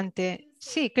 adelante.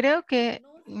 Sí, creo que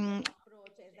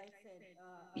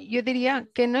yo diría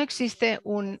que no existe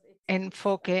un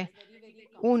enfoque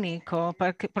único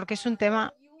porque es un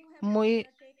tema muy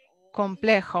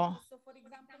complejo.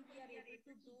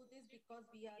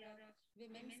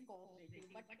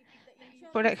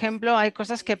 Por ejemplo, hay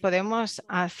cosas que podemos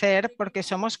hacer porque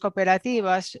somos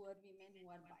cooperativas,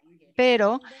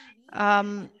 pero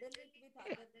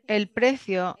el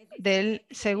precio del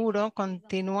seguro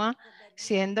continúa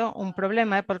siendo un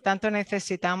problema y por tanto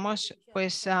necesitamos,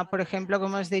 pues, por ejemplo,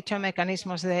 como hemos dicho,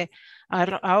 mecanismos de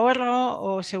ahorro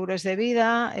o seguros de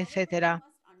vida, etcétera.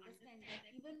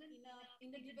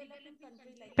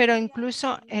 Pero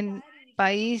incluso en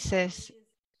países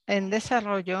en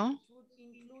desarrollo,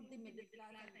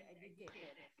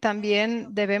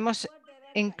 también debemos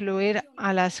incluir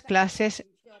a las clases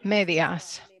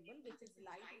medias.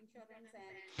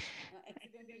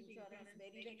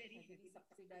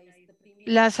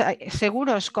 Los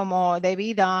seguros como de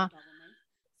vida,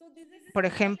 por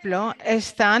ejemplo,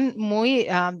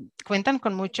 cuentan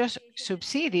con muchos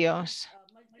subsidios.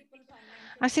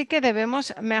 Así que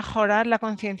debemos mejorar la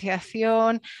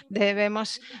concienciación,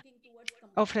 debemos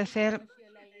ofrecer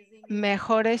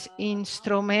mejores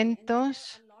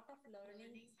instrumentos.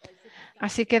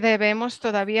 Así que debemos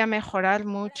todavía mejorar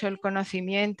mucho el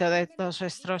conocimiento de todos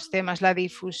estos temas, la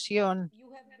difusión.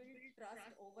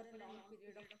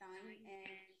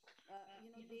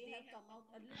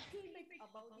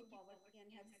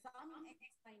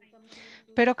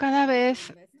 Pero cada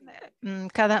vez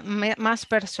más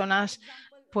personas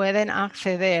pueden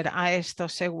acceder a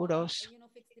estos seguros.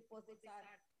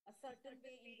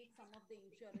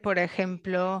 Por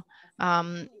ejemplo,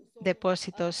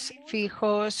 depósitos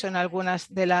fijos son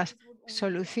algunas de las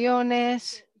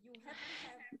soluciones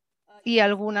y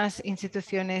algunas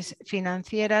instituciones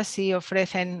financieras sí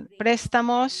ofrecen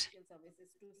préstamos.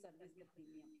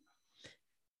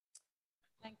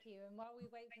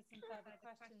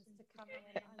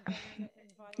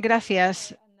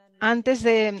 Gracias. Antes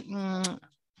de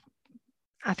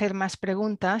hacer más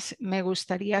preguntas, me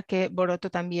gustaría que Boroto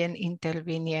también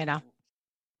interviniera.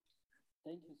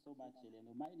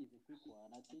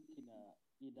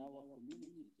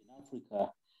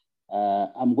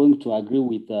 I'm going to agree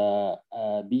with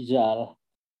Bijal.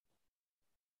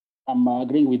 I'm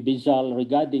agreeing with Bijal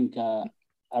regarding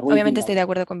Obviamente estoy de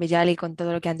acuerdo con Bijal y con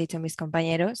todo lo que han dicho mis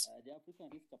compañeros.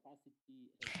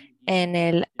 En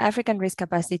el African Risk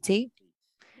Capacity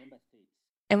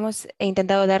hemos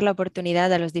intentado dar la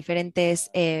oportunidad a los diferentes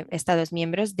Estados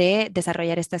miembros de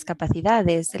desarrollar estas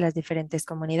capacidades en las diferentes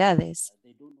comunidades.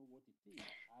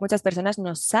 Muchas personas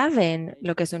no saben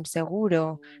lo que es un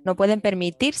seguro, no pueden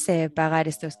permitirse pagar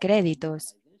estos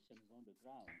créditos.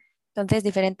 Entonces,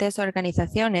 diferentes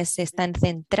organizaciones se están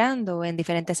centrando en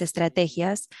diferentes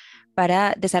estrategias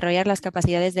para desarrollar las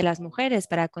capacidades de las mujeres,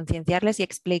 para concienciarles y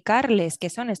explicarles qué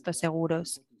son estos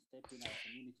seguros.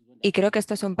 Y creo que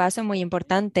esto es un paso muy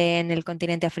importante en el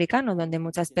continente africano, donde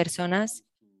muchas personas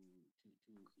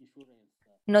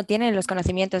no tienen los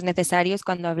conocimientos necesarios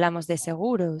cuando hablamos de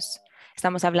seguros.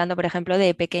 Estamos hablando, por ejemplo,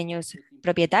 de pequeños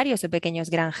propietarios o pequeños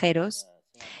granjeros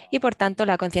y, por tanto,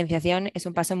 la concienciación es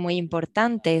un paso muy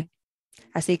importante.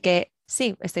 Así que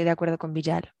sí, estoy de acuerdo con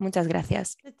Bijal. Muchas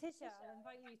gracias.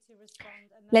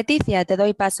 Leticia, te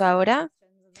doy paso ahora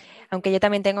aunque yo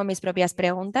también tengo mis propias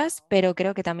preguntas, pero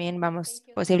creo que también vamos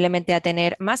posiblemente a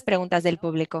tener más preguntas del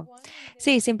público.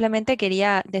 Sí, simplemente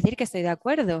quería decir que estoy de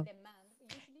acuerdo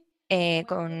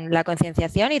con la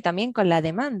concienciación y también con la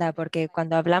demanda, porque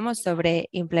cuando hablamos sobre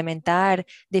implementar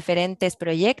diferentes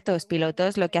proyectos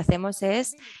pilotos, lo que hacemos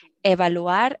es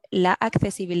evaluar la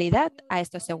accesibilidad a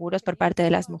estos seguros por parte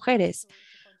de las mujeres.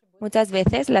 Muchas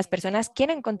veces las personas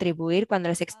quieren contribuir cuando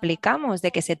les explicamos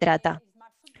de qué se trata.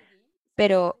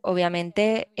 Pero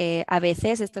obviamente a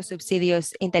veces estos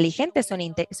subsidios inteligentes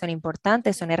son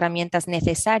importantes, son herramientas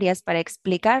necesarias para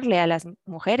explicarle a las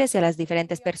mujeres y a las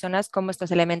diferentes personas cómo estos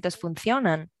elementos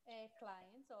funcionan.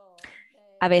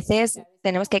 A veces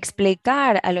tenemos que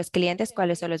explicar a los clientes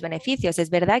cuáles son los beneficios. Es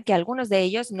verdad que algunos de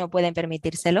ellos no pueden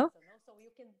permitírselo,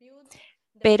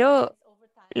 pero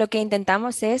lo que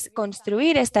intentamos es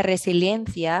construir esta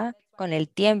resiliencia con el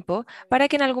tiempo para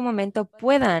que en algún momento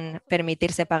puedan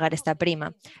permitirse pagar esta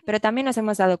prima. Pero también nos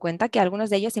hemos dado cuenta que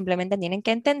algunos de ellos simplemente tienen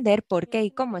que entender por qué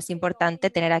y cómo es importante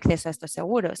tener acceso a estos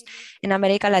seguros. En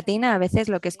América Latina, a veces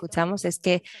lo que escuchamos es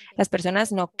que las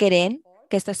personas no creen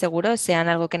que estos seguros sean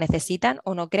algo que necesitan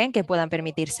o no creen que puedan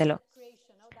permitírselo.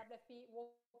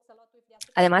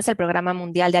 Además, el Programa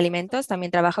Mundial de Alimentos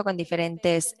también trabaja con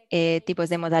diferentes tipos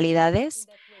de modalidades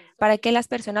para que las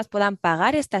personas puedan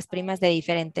pagar estas primas de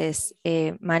diferentes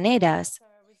maneras,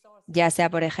 ya sea,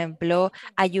 por ejemplo,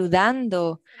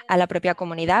 ayudando a la propia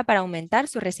comunidad para aumentar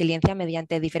su resiliencia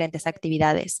mediante diferentes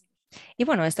actividades. Y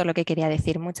bueno, esto es lo que quería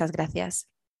decir. Muchas gracias.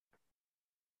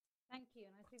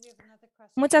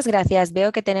 Muchas gracias.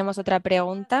 Veo que tenemos otra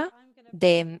pregunta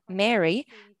de Mary,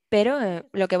 pero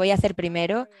lo que voy a hacer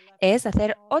primero es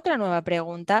hacer otra nueva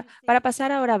pregunta para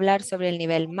pasar ahora a hablar sobre el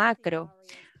nivel macro.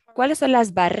 ¿Cuáles son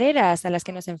las barreras a las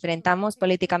que nos enfrentamos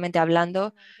políticamente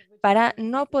hablando para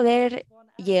no poder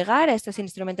llegar a estos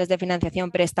instrumentos de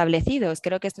financiación preestablecidos?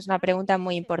 Creo que esto es una pregunta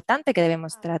muy importante que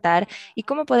debemos tratar y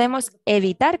cómo podemos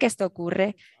evitar que esto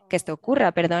ocurra,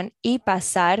 y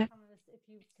pasar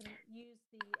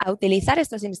a utilizar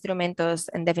estos instrumentos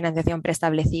de financiación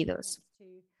preestablecidos.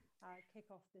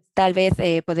 Tal vez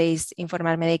podéis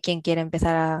informarme de quién quiere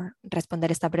empezar a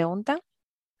responder esta pregunta.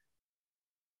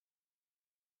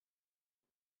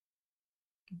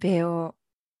 Veo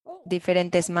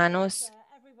diferentes manos.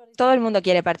 Todo el mundo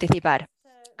quiere participar.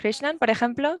 Krishnan, por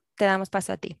ejemplo, te damos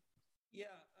paso a ti.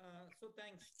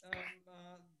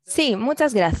 Sí,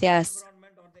 muchas gracias.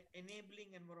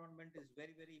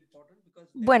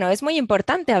 Bueno, es muy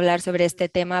importante hablar sobre este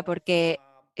tema porque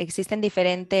existen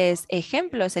diferentes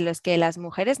ejemplos en los que las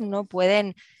mujeres no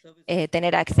pueden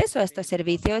tener acceso a estos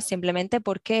servicios simplemente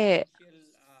porque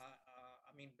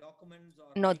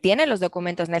no tienen los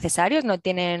documentos necesarios, no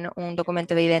tienen un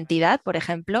documento de identidad, por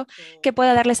ejemplo, que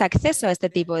pueda darles acceso a este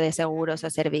tipo de seguros o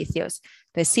servicios.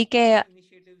 Entonces sí que ha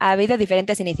habido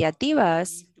diferentes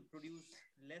iniciativas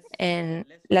en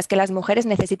las que las mujeres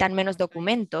necesitan menos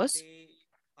documentos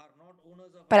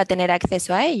para tener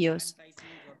acceso a ellos.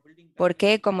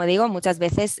 Porque, como digo, muchas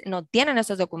veces no tienen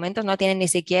esos documentos, no tienen ni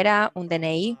siquiera un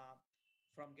DNI.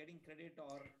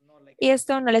 Y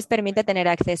esto no les permite tener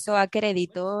acceso a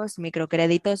créditos,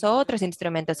 microcréditos o otros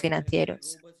instrumentos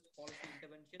financieros.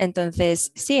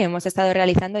 Entonces, sí, hemos estado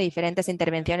realizando diferentes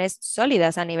intervenciones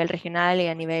sólidas a nivel regional y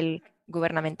a nivel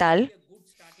gubernamental.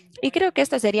 Y creo que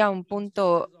esto sería un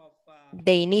punto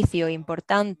de inicio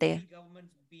importante.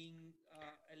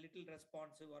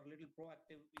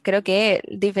 Creo que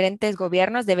diferentes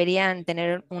gobiernos deberían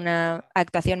tener una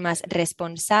actuación más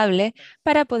responsable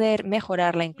para poder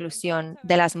mejorar la inclusión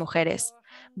de las mujeres.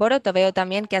 Boroto, veo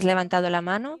también que has levantado la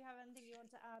mano.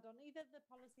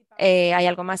 ¿Hay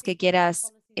algo más que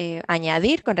quieras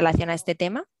añadir con relación a este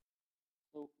tema?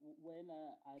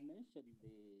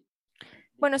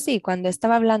 Bueno, sí, cuando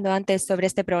estaba hablando antes sobre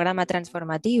este programa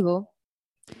transformativo,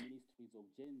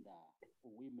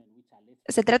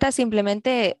 se trata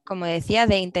simplemente, como decía,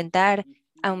 de intentar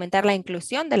aumentar la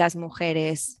inclusión de las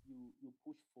mujeres.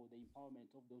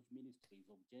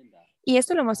 Y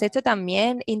esto lo hemos hecho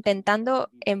también intentando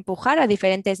empujar a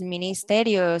diferentes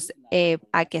ministerios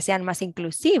a que sean más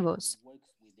inclusivos.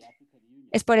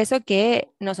 Es por eso que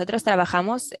nosotros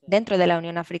trabajamos dentro de la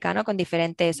Unión Africana con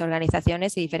diferentes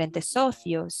organizaciones y diferentes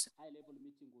socios.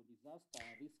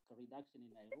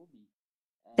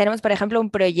 Tenemos, por ejemplo,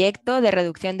 un proyecto de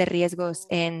reducción de riesgos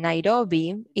en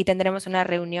Nairobi y tendremos una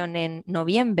reunión en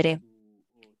noviembre.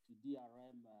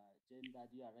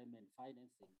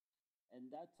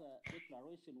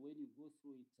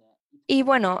 Y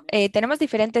bueno, tenemos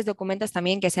diferentes documentos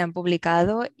también que se han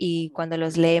publicado y cuando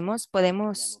los leemos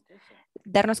podemos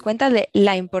darnos cuenta de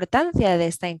la importancia de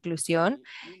esta inclusión,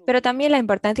 pero también la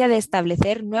importancia de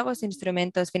establecer nuevos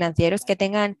instrumentos financieros que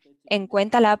tengan en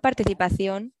cuenta la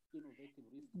participación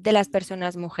de las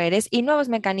personas mujeres y nuevos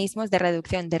mecanismos de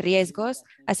reducción de riesgos,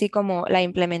 así como la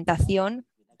implementación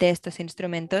de estos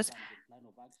instrumentos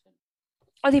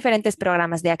o diferentes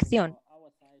programas de acción.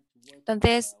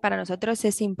 Entonces, para nosotros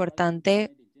es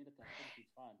importante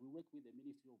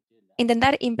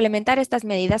intentar implementar estas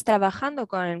medidas trabajando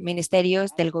con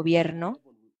ministerios del gobierno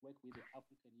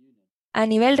a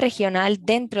nivel regional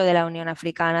dentro de la Unión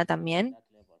Africana también.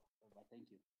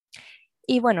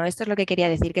 Y bueno, esto es lo que quería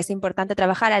decir, que es importante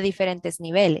trabajar a diferentes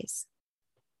niveles.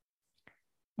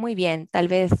 Muy bien, tal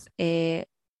vez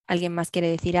alguien más quiere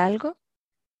decir algo.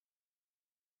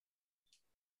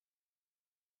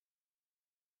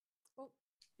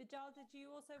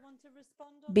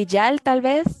 Vijal, tal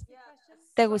vez,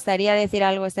 ¿te gustaría decir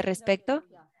algo a ese respecto?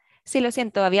 Sí, lo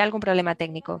siento, había algún problema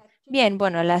técnico. Bien,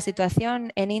 bueno, la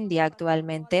situación en India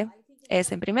actualmente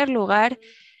es, en primer lugar,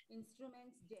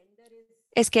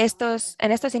 es que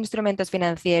en estos instrumentos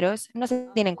financieros no se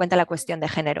tiene en cuenta la cuestión de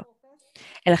género.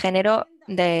 El género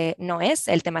no es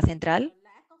el tema central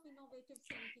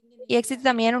y existe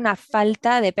también una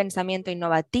falta de pensamiento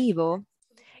innovativo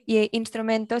y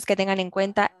instrumentos que tengan en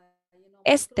cuenta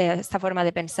esta forma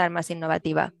de pensar más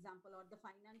innovativa,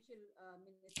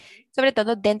 sobre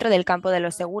todo dentro del campo de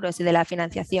los seguros y de la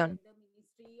financiación.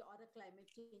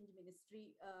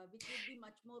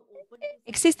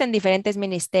 Existen diferentes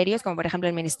ministerios, como por ejemplo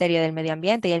el Ministerio del Medio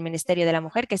Ambiente y el Ministerio de la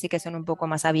Mujer, que sí que son un poco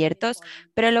más abiertos,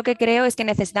 pero lo que creo es que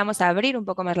necesitamos abrir un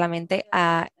poco más la mente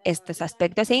a estos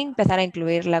aspectos y empezar a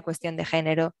incluir la cuestión de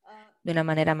género de una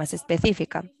manera más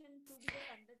específica.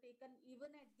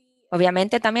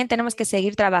 Obviamente también tenemos que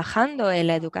seguir trabajando en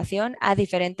la educación a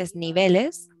diferentes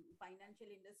niveles,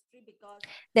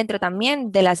 dentro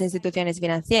también de las instituciones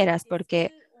financieras,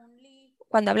 porque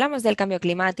cuando hablamos del cambio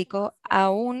climático,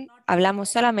 aún hablamos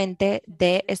solamente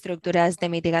de estructuras de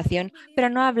mitigación, pero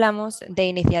no hablamos de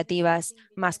iniciativas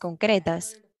más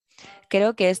concretas.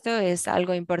 Creo que esto es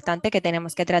algo importante que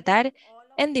tenemos que tratar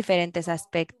en diferentes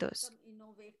aspectos.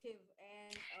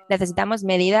 Necesitamos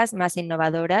medidas más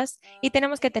innovadoras y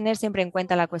tenemos que tener siempre en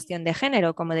cuenta la cuestión de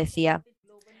género, como decía.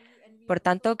 Por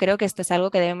tanto, creo que esto es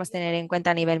algo que debemos tener en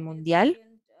cuenta a nivel mundial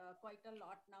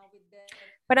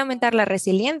para aumentar la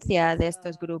resiliencia de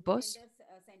estos grupos.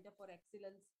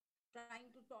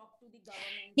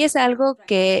 Y es algo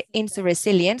que Insu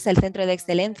Resilience, el Centro de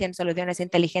Excelencia en Soluciones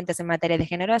Inteligentes en materia de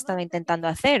género, ha estado intentando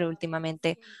hacer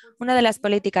últimamente. Una de las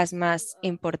políticas más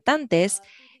importantes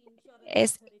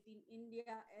es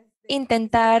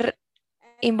intentar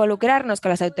involucrarnos con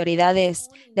las autoridades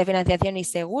de financiación y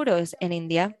seguros en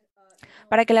India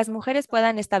para que las mujeres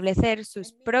puedan establecer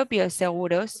sus propios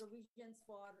seguros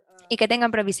y que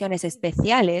tengan provisiones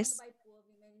especiales,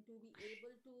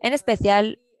 en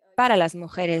especial para las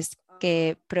mujeres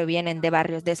que provienen de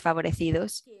barrios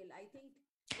desfavorecidos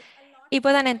y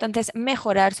puedan entonces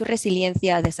mejorar su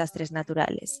resiliencia a desastres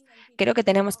naturales. Creo que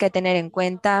tenemos que tener en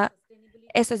cuenta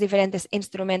estos diferentes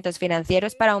instrumentos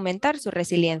financieros para aumentar su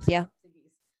resiliencia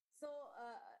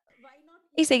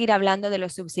y seguir hablando de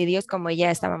los subsidios como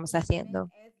ya estábamos haciendo.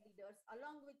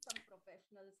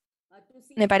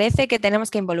 Me parece que tenemos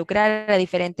que involucrar a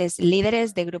diferentes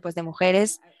líderes de grupos de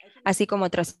mujeres, así como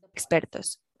otros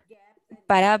expertos,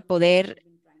 para poder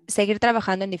seguir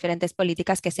trabajando en diferentes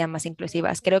políticas que sean más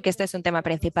inclusivas. Creo que esto es un tema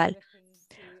principal.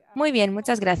 Muy bien,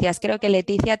 muchas gracias. Creo que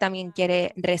Leticia también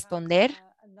quiere responder.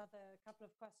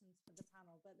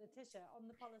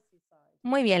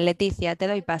 Muy bien, Leticia, te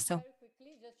doy paso.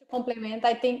 Complement,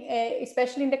 I think,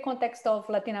 especially in the context of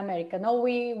Latin America, no,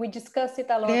 we discussed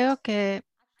it a lot. Creo que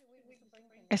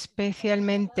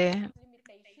especialmente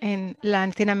en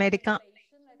Latinoamérica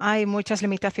hay muchas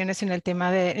limitaciones en el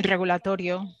tema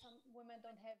regulatorio.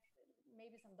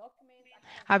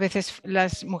 A veces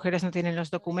las mujeres no tienen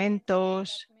los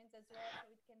documentos,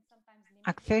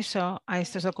 acceso a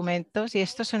estos documentos, y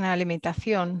esto es una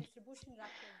limitación.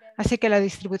 Así que la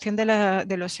distribución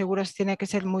de los seguros tiene que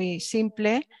ser muy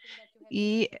simple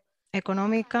y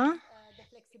económica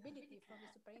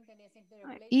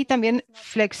y también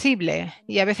flexible.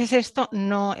 Y a veces esto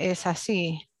no es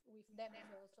así.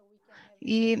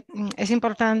 Y es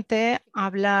importante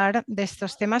hablar de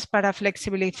estos temas para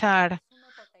flexibilizar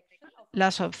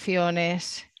las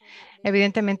opciones.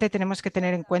 Evidentemente tenemos que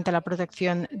tener en cuenta la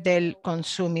protección del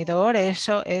consumidor,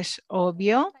 eso es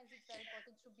obvio,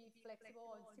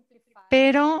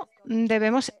 pero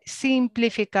debemos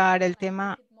simplificar el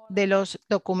tema de los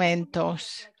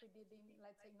documentos.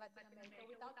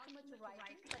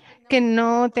 que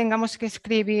no tengamos que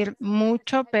escribir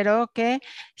mucho, pero que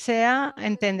sea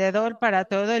entendedor para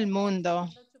todo el mundo,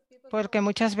 porque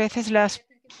muchas veces las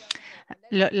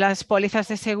pólizas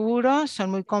de seguro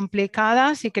son muy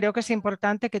complicadas y creo que es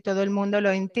importante que todo el mundo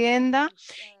lo entienda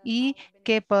y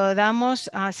que podamos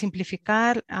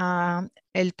simplificar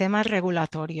el tema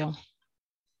regulatorio.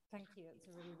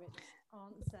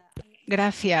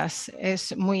 Gracias,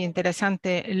 es muy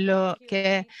interesante lo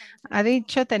que ha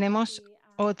dicho. Tenemos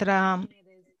otra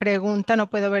pregunta, no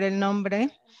puedo ver el nombre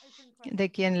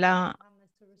de quien la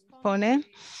pone.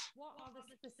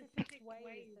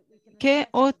 ¿Qué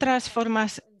otras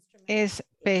formas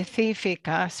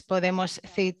específicas podemos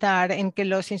citar en que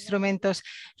los instrumentos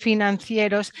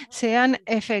financieros sean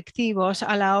efectivos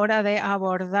a la hora de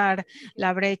abordar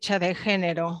la brecha de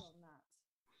género?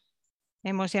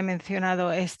 Hemos ya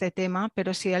mencionado este tema,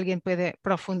 pero si alguien puede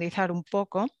profundizar un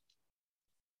poco.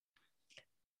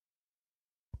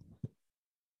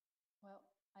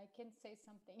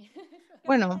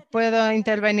 Bueno, puedo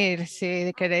intervenir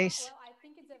si queréis.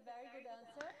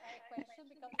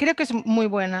 Creo que es muy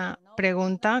buena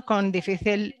pregunta con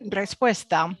difícil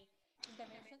respuesta.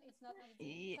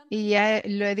 Y ya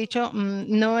lo he dicho,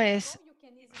 no es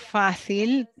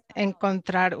fácil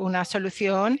encontrar una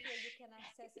solución.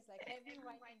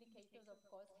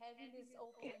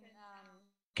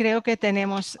 Creo que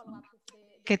tenemos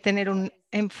que tener un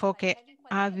enfoque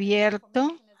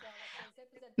abierto,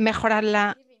 mejorar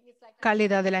la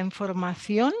calidad de la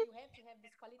información.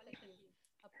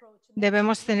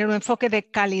 Debemos tener un enfoque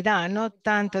de calidad, no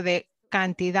tanto de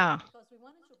cantidad.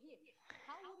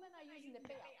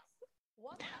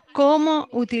 ¿Cómo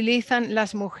utilizan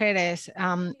las mujeres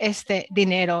este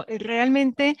dinero?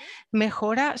 ¿Realmente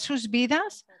mejora sus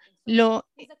vidas? ¿Lo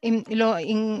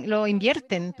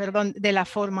invierten, perdón, de la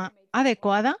forma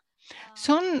adecuada?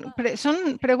 Son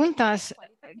preguntas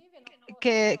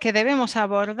que debemos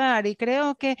abordar y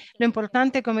creo que lo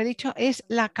importante, como he dicho, es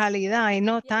la calidad y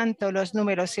no tanto los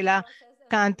números y la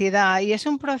cantidad. Y es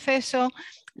un proceso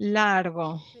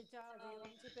largo.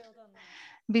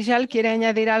 Vijal, ¿quiere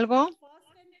añadir algo?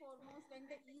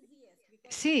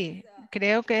 Sí,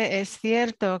 creo que es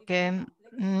cierto que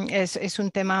es un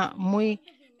tema muy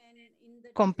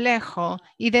complejo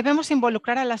y debemos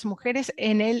involucrar a las mujeres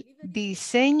en el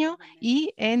diseño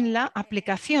y en la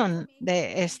aplicación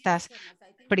de estas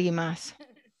primas.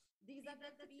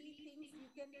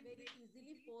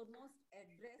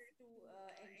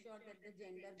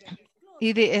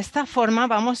 Y de esta forma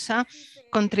vamos a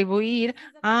contribuir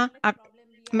a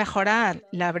mejorar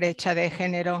la brecha de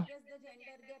género.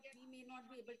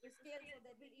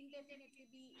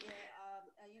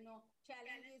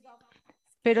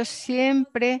 Pero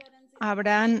siempre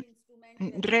habrán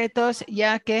retos,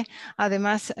 ya que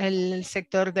además el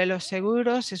sector de los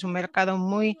seguros es un mercado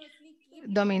muy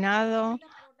dominado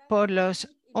por los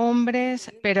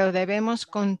hombres, pero debemos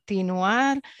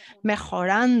continuar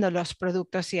mejorando los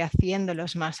productos y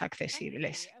haciéndolos más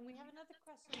accesibles.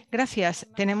 Gracias.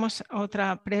 Tenemos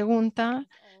otra pregunta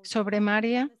sobre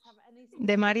María,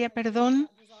 perdón.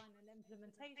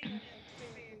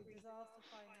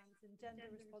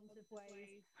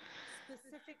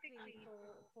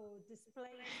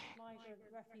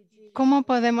 ¿Cómo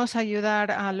podemos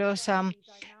ayudar a los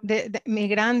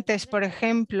migrantes, por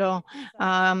ejemplo,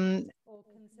 a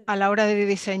la hora de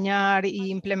diseñar e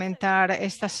implementar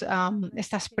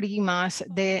estas primas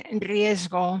de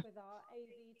riesgo?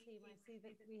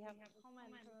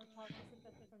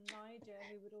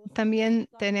 También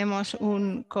tenemos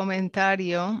un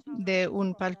comentario de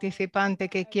un participante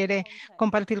que quiere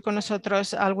compartir con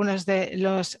nosotros algunos de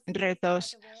los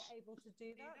retos.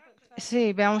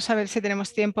 Sí, vamos a ver si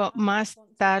tenemos tiempo más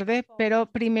tarde, pero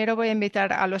primero voy a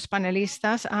invitar a los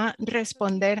panelistas a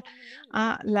responder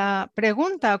a la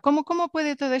pregunta. ¿Cómo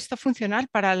puede todo esto funcionar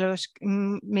para los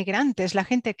migrantes, la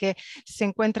gente que se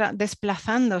encuentra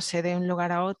desplazándose de un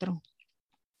lugar a otro?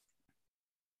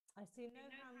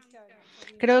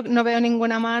 Creo que no veo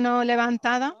ninguna mano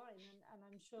levantada.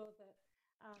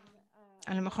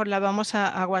 A lo mejor la vamos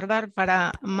a guardar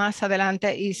para más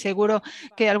adelante y seguro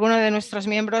que alguno de nuestros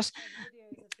miembros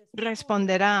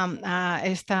responderá a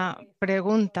esta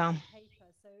pregunta.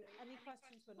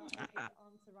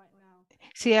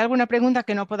 Si hay alguna pregunta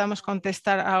que no podamos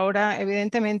contestar ahora,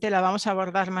 evidentemente la vamos a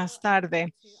abordar más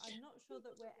tarde.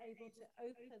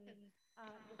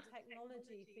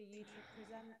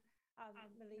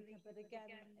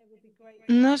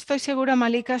 No estoy segura,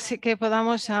 Malika, si que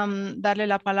podamos darle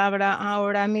la palabra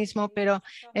ahora mismo, pero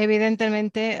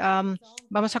evidentemente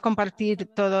vamos a compartir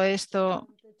todo esto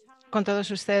con todos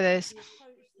ustedes.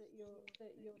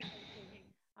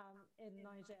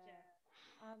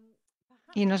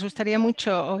 y nos gustaría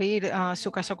mucho oír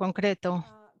su caso concreto.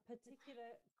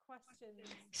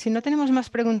 Si no tenemos más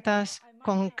preguntas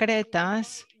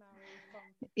concretas,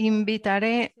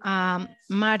 invitaré a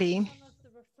Mari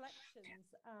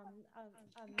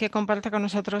que comparta con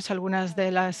nosotros algunas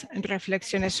de las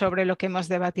reflexiones sobre lo que hemos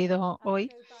debatido hoy.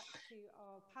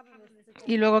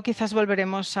 Y luego quizás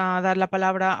volveremos a dar la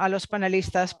palabra a los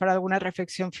panelistas para alguna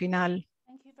reflexión final.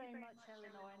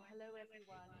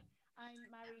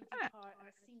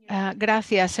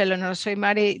 Gracias, Eleanor. Soy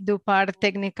Mari Dupart,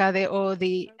 técnica de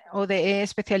ODE,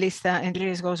 especialista en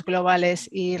riesgos globales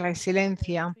y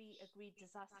resiliencia.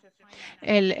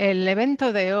 El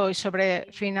evento de hoy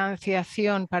sobre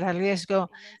financiación para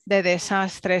riesgo de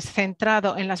desastres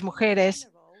centrado en las mujeres,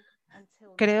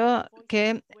 creo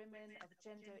que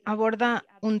aborda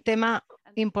un tema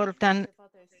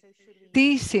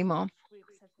importantísimo,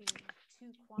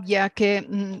 ya que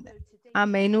a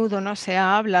menudo no se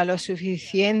habla lo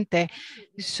suficiente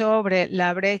sobre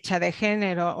la brecha de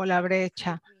género o la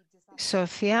brecha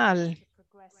social.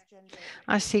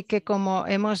 Así que, como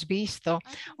hemos visto,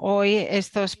 hoy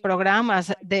estos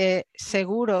programas de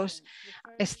seguros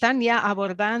están ya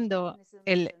abordando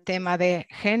el tema de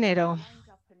género.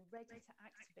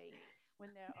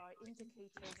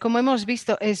 Como hemos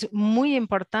visto, es muy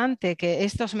importante que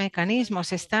estos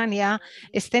mecanismos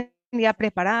estén ya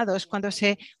preparados cuando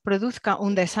se produzca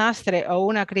un desastre o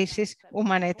una crisis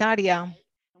humanitaria.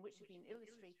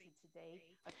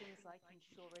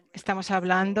 Estamos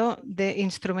hablando de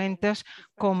instrumentos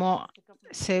como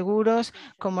seguros,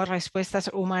 como respuestas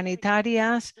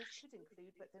humanitarias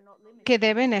que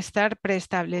deben estar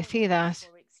preestablecidas.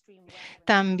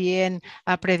 También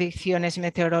a predicciones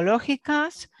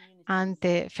meteorológicas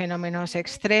ante fenómenos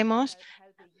extremos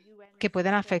que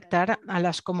pueden afectar a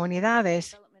las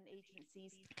comunidades.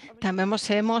 También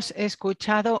hemos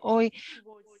escuchado hoy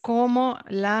cómo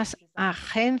las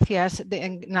agencias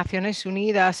de Naciones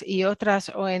Unidas y otras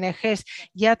ONGs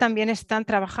ya también están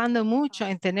trabajando mucho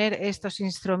en tener estos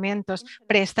instrumentos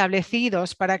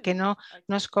preestablecidos para que no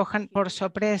nos cojan por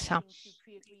sorpresa.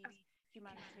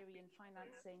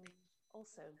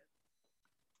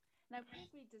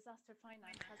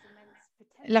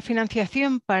 La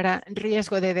financiación para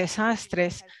riesgo de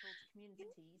desastres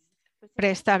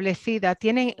preestablecida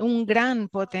tiene un gran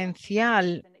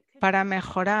potencial para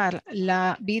mejorar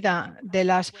la vida de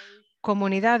las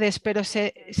comunidades, pero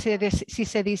si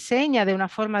se diseña de una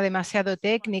forma demasiado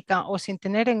técnica o sin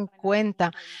tener en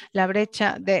cuenta la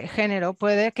brecha de género,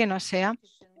 puede que no sea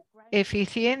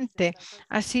eficiente.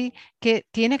 Así que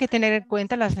tiene que tener en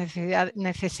cuenta las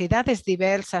necesidades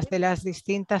diversas de las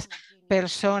distintas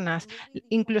personas.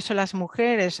 Incluso las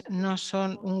mujeres no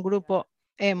son un grupo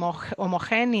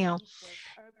homogéneo.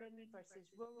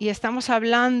 Y estamos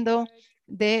hablando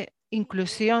de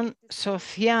inclusión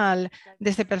social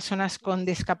desde personas con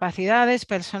discapacidades,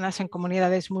 personas en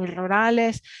comunidades muy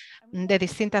rurales, de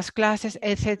distintas clases,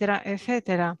 etcétera,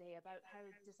 etcétera.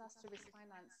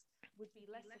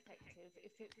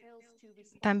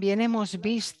 También hemos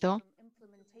visto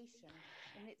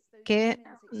que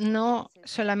no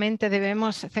solamente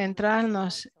debemos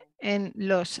centrarnos en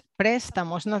los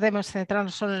préstamos, no debemos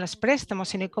centrarnos solo en los préstamos,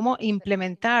 sino en cómo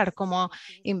implementar, cómo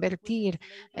invertir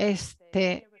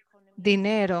este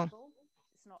dinero.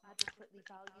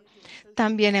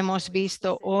 También hemos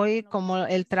visto hoy cómo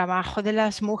el trabajo de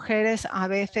las mujeres a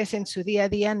veces en su día a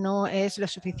día no es lo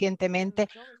suficientemente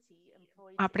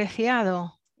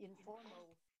apreciado,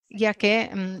 ya que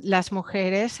las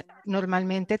mujeres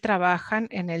normalmente trabajan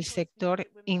en el sector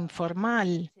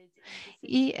informal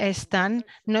y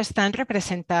no están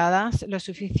representadas lo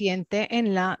suficiente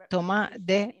en la toma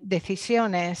de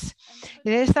decisiones.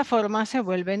 Y de esta forma se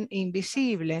vuelven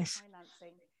invisibles.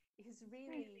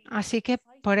 Así que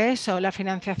por eso la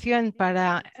financiación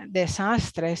para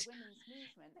desastres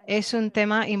es un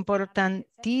tema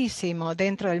importantísimo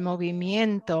dentro del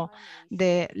movimiento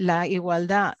de la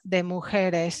igualdad de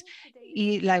mujeres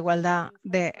y la igualdad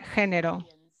de género.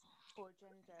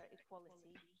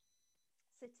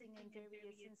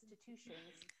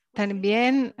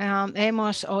 También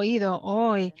hemos oído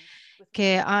hoy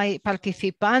que hay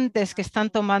participantes que están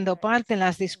tomando parte en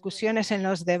las discusiones, en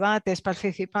los debates,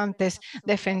 participantes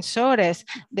defensores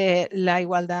de la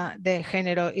igualdad de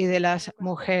género y de las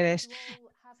mujeres.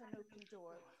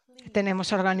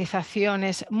 Tenemos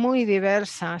organizaciones muy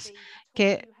diversas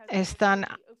que están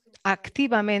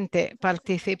activamente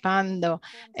participando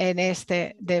en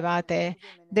este debate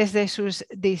desde sus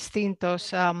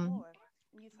distintos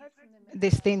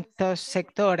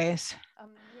sectores.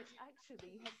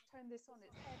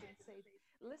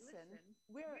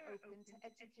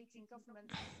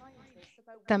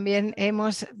 También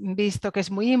hemos visto que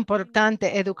es muy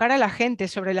importante educar a la gente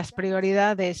sobre las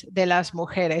prioridades de las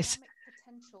mujeres,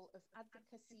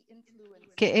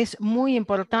 que es muy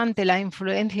importante la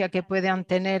influencia que puedan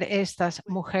tener estas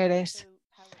mujeres.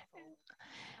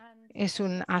 Es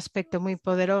un aspecto muy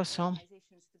poderoso.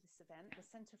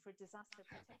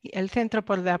 El Centro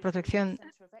por la Protección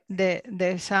de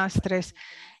Desastres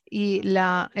y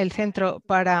el Centro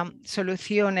para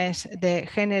Soluciones de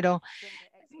Género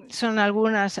son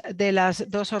algunas de las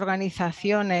dos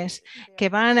organizaciones que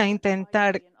van a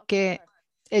intentar que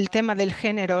el tema del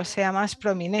género sea más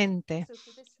prominente.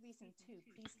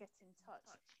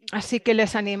 Así que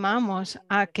les animamos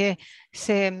a que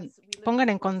se pongan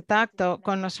en contacto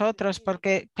con nosotros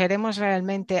porque queremos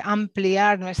realmente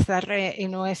ampliar nuestra red y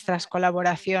nuestras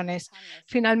colaboraciones.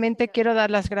 Finalmente, quiero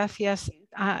dar las gracias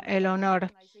a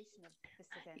Eleonor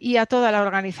y a toda la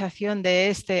organización de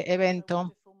este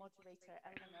evento.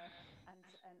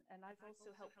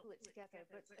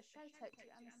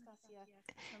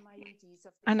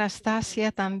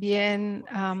 Anastasia también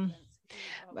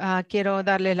quiero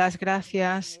darle las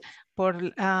gracias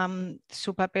por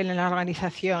su papel en la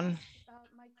organización.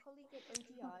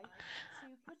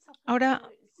 Ahora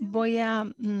voy a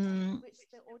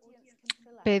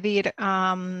pedir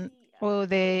a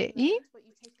ODI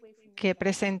que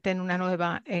presenten una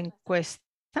nueva encuesta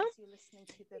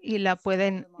y la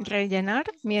pueden rellenar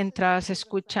mientras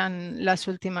escuchan las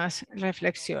últimas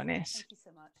reflexiones.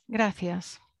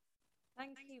 Gracias.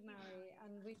 Thank you, Mary.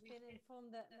 And we've been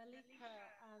informed that Malika,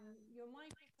 your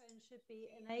microphone should be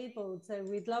enabled. So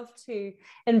we'd love to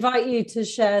invite you to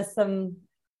share some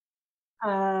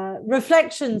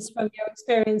reflections from your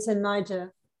experience in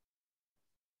Niger.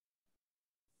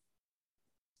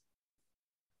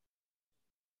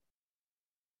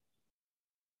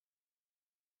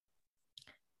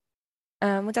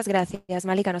 Muchas gracias,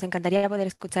 Malika. Nos encantaría poder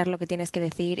escuchar lo que tienes que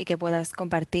decir y que puedas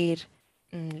compartir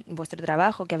vuestro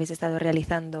trabajo que habéis estado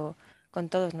realizando con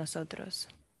todos nosotros.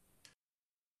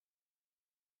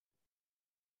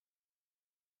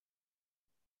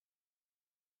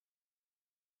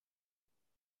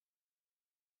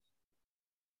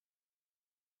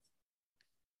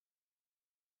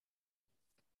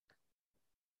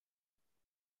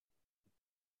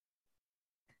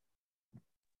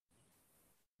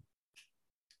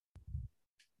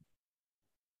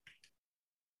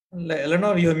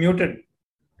 Eleanor, you're muted.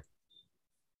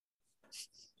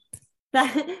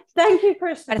 Thank you,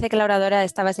 Krishnan. Parece que la oradora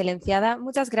estaba silenciada.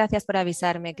 Muchas gracias por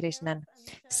avisarme, Krishnan.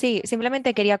 Sí,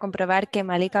 simplemente quería comprobar que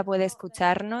Malika puede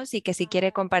escucharnos y que si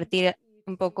quiere compartir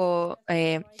un poco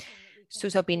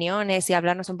sus opiniones y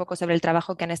hablarnos un poco sobre el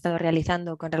trabajo que han estado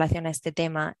realizando con relación a este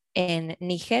tema en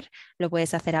Níger, lo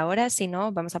puedes hacer ahora. Si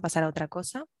no, vamos a pasar a otra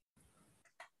cosa.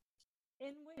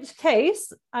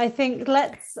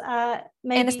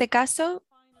 En este caso,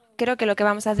 creo que lo que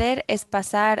vamos a hacer es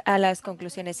pasar a las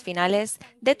conclusiones finales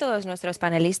de todos nuestros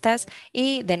panelistas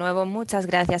y, de nuevo, muchas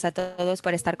gracias a todos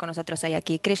por estar con nosotros hoy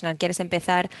aquí. Krishnan, ¿quieres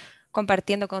empezar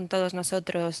compartiendo con todos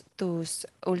nosotros tus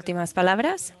últimas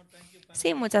palabras?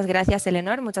 Sí, muchas gracias,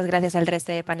 Eleanor. Muchas gracias al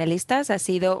resto de panelistas. Ha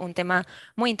sido un tema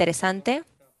muy interesante.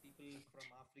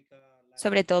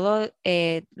 Sobre todo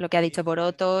lo que ha dicho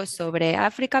Boroto sobre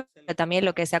África, pero también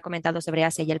lo que se ha comentado sobre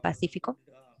Asia y el Pacífico.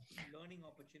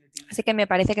 Así que me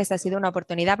parece que esta ha sido una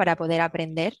oportunidad para poder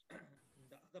aprender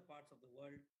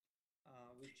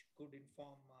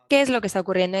qué es lo que está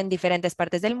ocurriendo en diferentes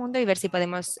partes del mundo y ver si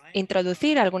podemos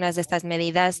introducir algunas de estas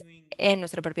medidas en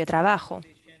nuestro propio trabajo.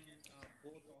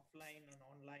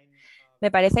 Me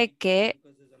parece que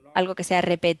algo que se ha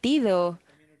repetido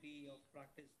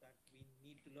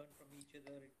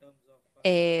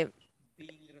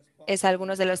es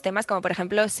algunos de los temas, como por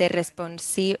ejemplo ser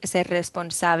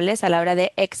responsables a la hora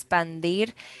de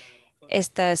expandir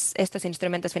estos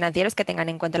instrumentos financieros que tengan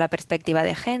en cuenta la perspectiva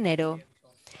de género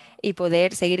y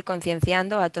poder seguir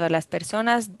concienciando a todas las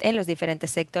personas en los diferentes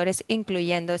sectores,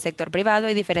 incluyendo el sector privado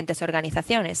y diferentes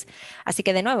organizaciones. Así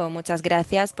que, de nuevo, muchas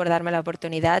gracias por darme la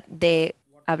oportunidad de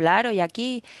hablar hoy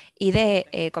aquí y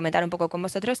de comentar un poco con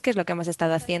vosotros qué es lo que hemos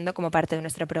estado haciendo como parte de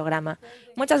nuestro programa.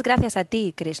 Muchas gracias a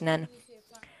ti, Krishnan.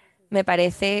 Me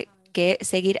parece que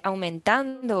seguir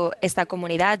aumentando esta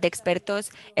comunidad de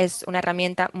expertos es una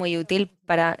herramienta muy útil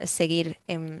para seguir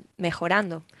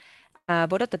mejorando.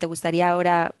 Boroto, ¿te gustaría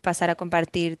ahora pasar a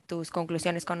compartir tus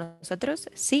conclusiones con nosotros?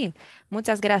 Sí,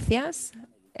 muchas gracias,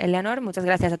 Eleanor. Muchas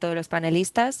gracias a todos los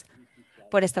panelistas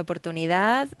por esta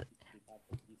oportunidad.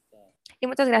 Y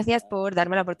muchas gracias por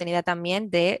darme la oportunidad también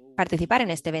de participar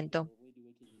en este evento.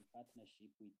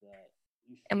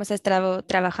 Hemos estado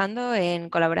trabajando en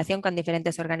colaboración con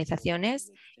diferentes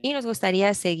organizaciones y nos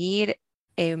gustaría seguir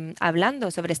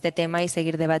hablando sobre este tema y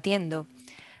seguir debatiendo.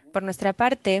 Por nuestra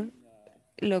parte,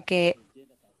 lo que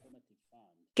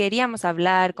queríamos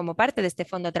hablar como parte de este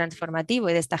fondo transformativo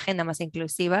y de esta agenda más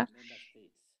inclusiva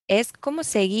es cómo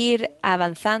seguir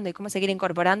avanzando y cómo seguir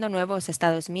incorporando nuevos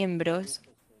Estados miembros,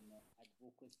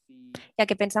 ya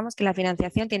que pensamos que la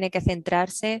financiación tiene que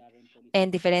centrarse en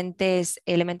diferentes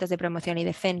elementos de promoción y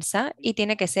defensa y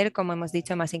tiene que ser, como hemos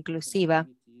dicho, más inclusiva.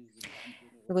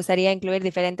 Me gustaría incluir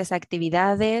diferentes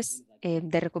actividades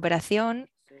de recuperación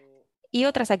y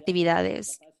otras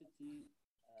actividades.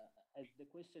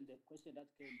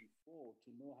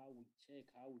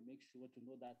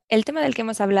 El tema del que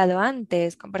hemos hablado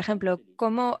antes, por ejemplo,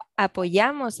 cómo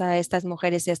apoyamos a estas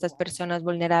mujeres y a estas personas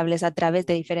vulnerables a través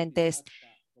de diferentes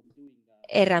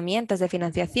herramientas de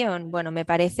financiación. Bueno, me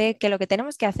parece que lo que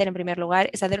tenemos que hacer en primer lugar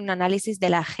es hacer un análisis de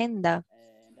la agenda.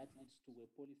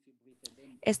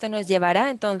 Esto nos llevará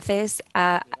entonces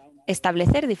a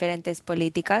establecer diferentes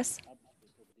políticas,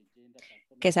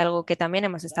 que es algo que también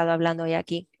hemos estado hablando hoy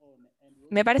aquí.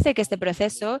 Me parece que este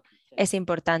proceso es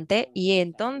importante y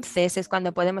entonces es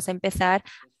cuando podemos empezar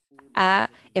a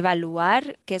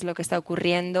evaluar qué es lo que está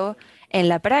ocurriendo en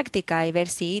la práctica y ver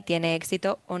si tiene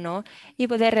éxito o no y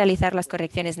poder realizar las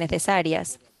correcciones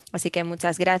necesarias. Así que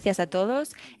muchas gracias a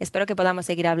todos. Espero que podamos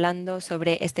seguir hablando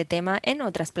sobre este tema en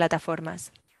otras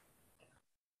plataformas.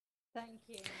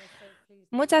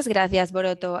 Muchas gracias,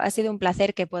 Boroto. Ha sido un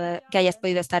placer que hayas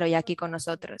podido estar hoy aquí con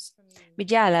nosotros.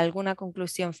 Vijal, ¿alguna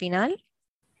conclusión final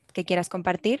que quieras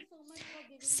compartir?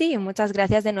 Sí, muchas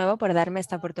gracias de nuevo por darme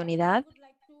esta oportunidad.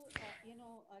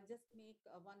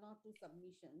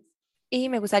 Y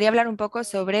me gustaría hablar un poco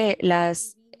sobre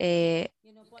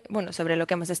sobre lo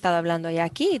que hemos estado hablando hoy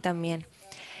aquí también.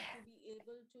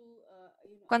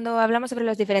 Cuando hablamos sobre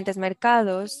los diferentes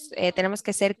mercados, tenemos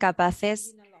que ser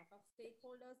capaces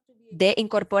de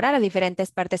incorporar a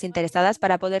diferentes partes interesadas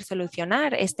para poder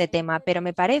solucionar este tema, pero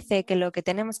me parece que lo que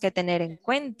tenemos que tener en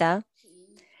cuenta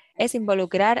es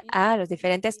involucrar a los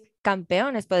diferentes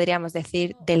campeones, podríamos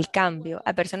decir, del cambio,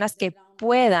 a personas que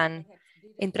puedan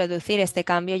introducir este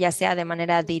cambio, ya sea de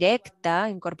manera directa,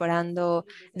 incorporando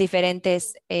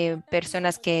diferentes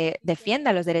personas que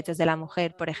defiendan los derechos de la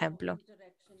mujer, por ejemplo,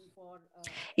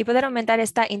 y poder aumentar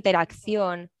esta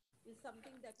interacción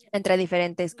entre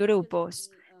diferentes grupos.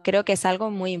 Creo que es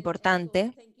algo muy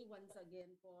importante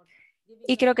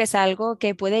y creo que es algo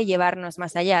que puede llevarnos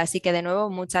más allá. Así que de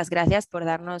nuevo, muchas gracias por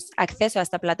darnos acceso a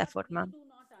esta plataforma.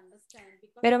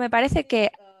 Pero me parece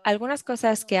que algunas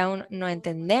cosas que aún no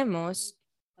entendemos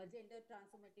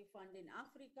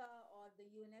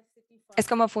es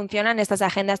cómo funcionan estas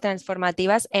agendas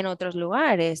transformativas en otros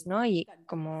lugares, ¿no? Y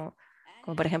como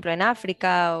por ejemplo en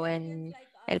África o en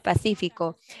el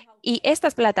Pacífico. Y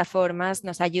estas plataformas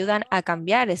nos ayudan a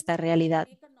cambiar esta realidad.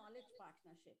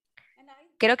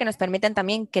 Creo que nos permiten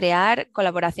también crear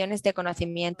colaboraciones de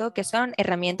conocimiento que son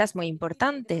herramientas muy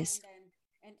importantes.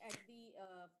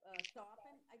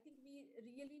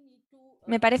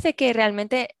 Me parece que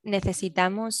realmente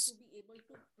necesitamos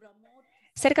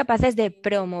ser capaces de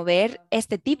promover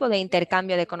este tipo de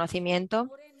intercambio de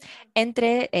conocimiento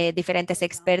entre diferentes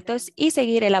expertos y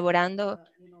seguir elaborando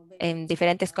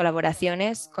diferentes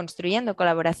colaboraciones, construyendo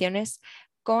colaboraciones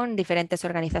con diferentes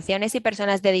organizaciones y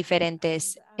personas de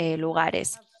diferentes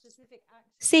lugares.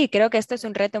 Sí, creo que esto es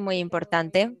un reto muy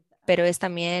importante, pero es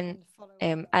también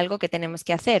algo que tenemos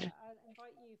que hacer.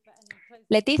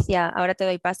 Leticia, ahora te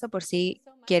doy paso por si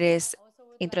quieres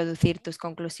introducir tus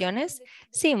conclusiones.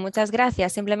 Sí, muchas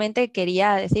gracias. Simplemente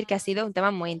quería decir que ha sido un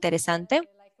tema muy interesante.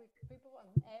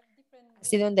 Ha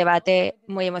sido un debate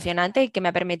muy emocionante y que me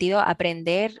ha permitido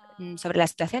aprender sobre la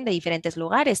situación de diferentes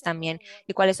lugares también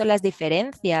y cuáles son las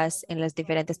diferencias en las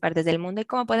diferentes partes del mundo y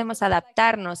cómo podemos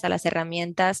adaptarnos a las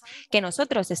herramientas que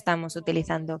nosotros estamos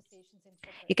utilizando.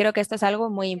 Y creo que esto es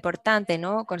algo muy importante,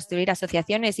 ¿no? Construir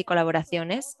asociaciones y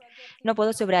colaboraciones. No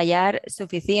puedo subrayar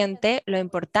suficiente lo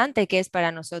importante que es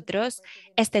para nosotros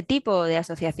este tipo de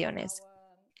asociaciones.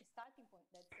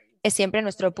 Es siempre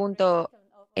nuestro punto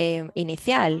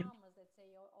inicial.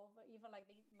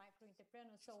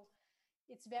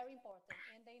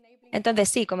 Entonces,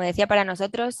 sí, como decía, para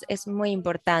nosotros es muy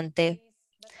importante.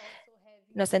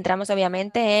 Nos centramos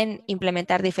obviamente en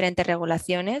implementar diferentes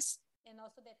regulaciones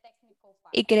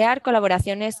y crear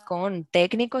colaboraciones con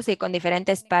técnicos y con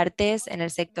diferentes partes en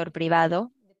el sector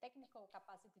privado,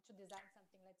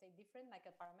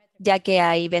 ya que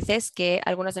hay veces que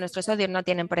algunos de nuestros socios no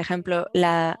tienen, por ejemplo,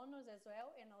 las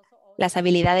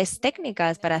habilidades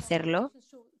técnicas para hacerlo.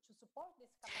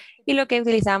 Y lo que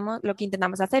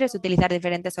intentamos hacer es utilizar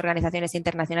diferentes organizaciones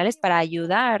internacionales para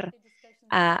ayudar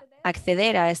a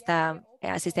acceder a esta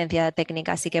asistencia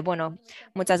técnica. Así que, bueno,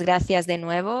 muchas gracias de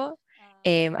nuevo.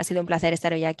 Ha sido un placer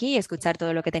estar hoy aquí y escuchar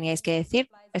todo lo que teníais que decir.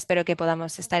 Espero que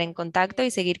podamos estar en contacto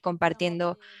y seguir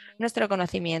compartiendo nuestro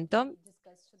conocimiento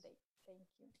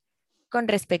con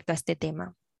respecto a este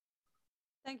tema.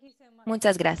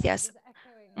 Muchas gracias.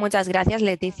 Muchas gracias,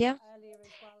 Leticia.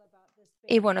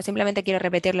 Y bueno, simplemente quiero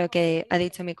repetir lo que ha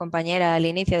dicho mi compañera al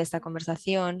inicio de esta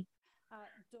conversación.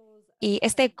 Y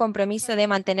este compromiso de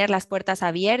mantener las puertas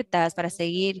abiertas para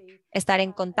seguir estar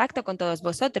en contacto con todos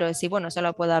vosotros. Y bueno,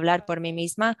 solo puedo hablar por mí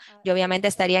misma. Yo obviamente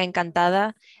estaría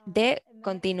encantada de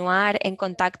continuar en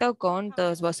contacto con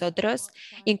todos vosotros,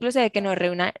 incluso de que nos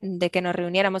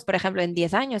reuniéramos, por ejemplo, en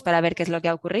 10 años para ver qué es lo que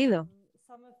ha ocurrido.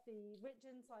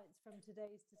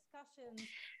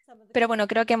 Pero bueno,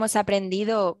 creo que hemos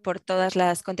aprendido por todas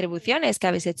las contribuciones que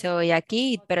habéis hecho hoy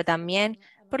aquí, pero también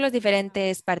por los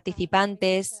diferentes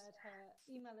participantes.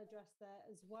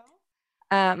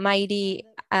 Mayri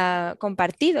ha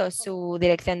compartido su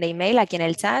dirección de email aquí en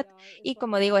el chat y,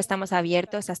 como digo, estamos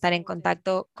abiertos a estar en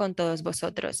contacto con todos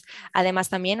vosotros. Además,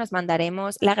 también os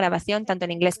mandaremos la grabación, tanto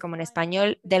en inglés como en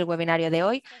español, del webinario de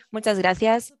hoy. Muchas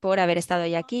gracias por haber estado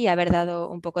hoy aquí y haber dado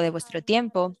un poco de vuestro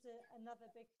tiempo.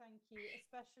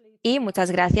 Y muchas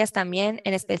gracias también,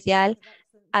 en especial,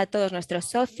 a todos nuestros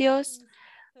socios,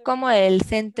 como el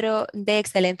Centro de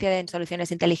Excelencia en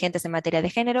Soluciones Inteligentes en Materia de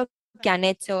Género, que han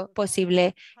hecho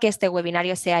posible que este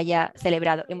webinario se haya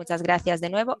celebrado. Y muchas gracias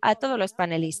de nuevo a todos los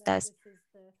panelistas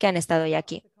que han estado hoy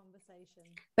aquí.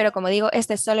 Pero como digo,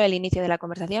 este es solo el inicio de la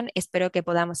conversación. Espero que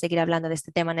podamos seguir hablando de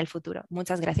este tema en el futuro.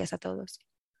 Muchas gracias a todos.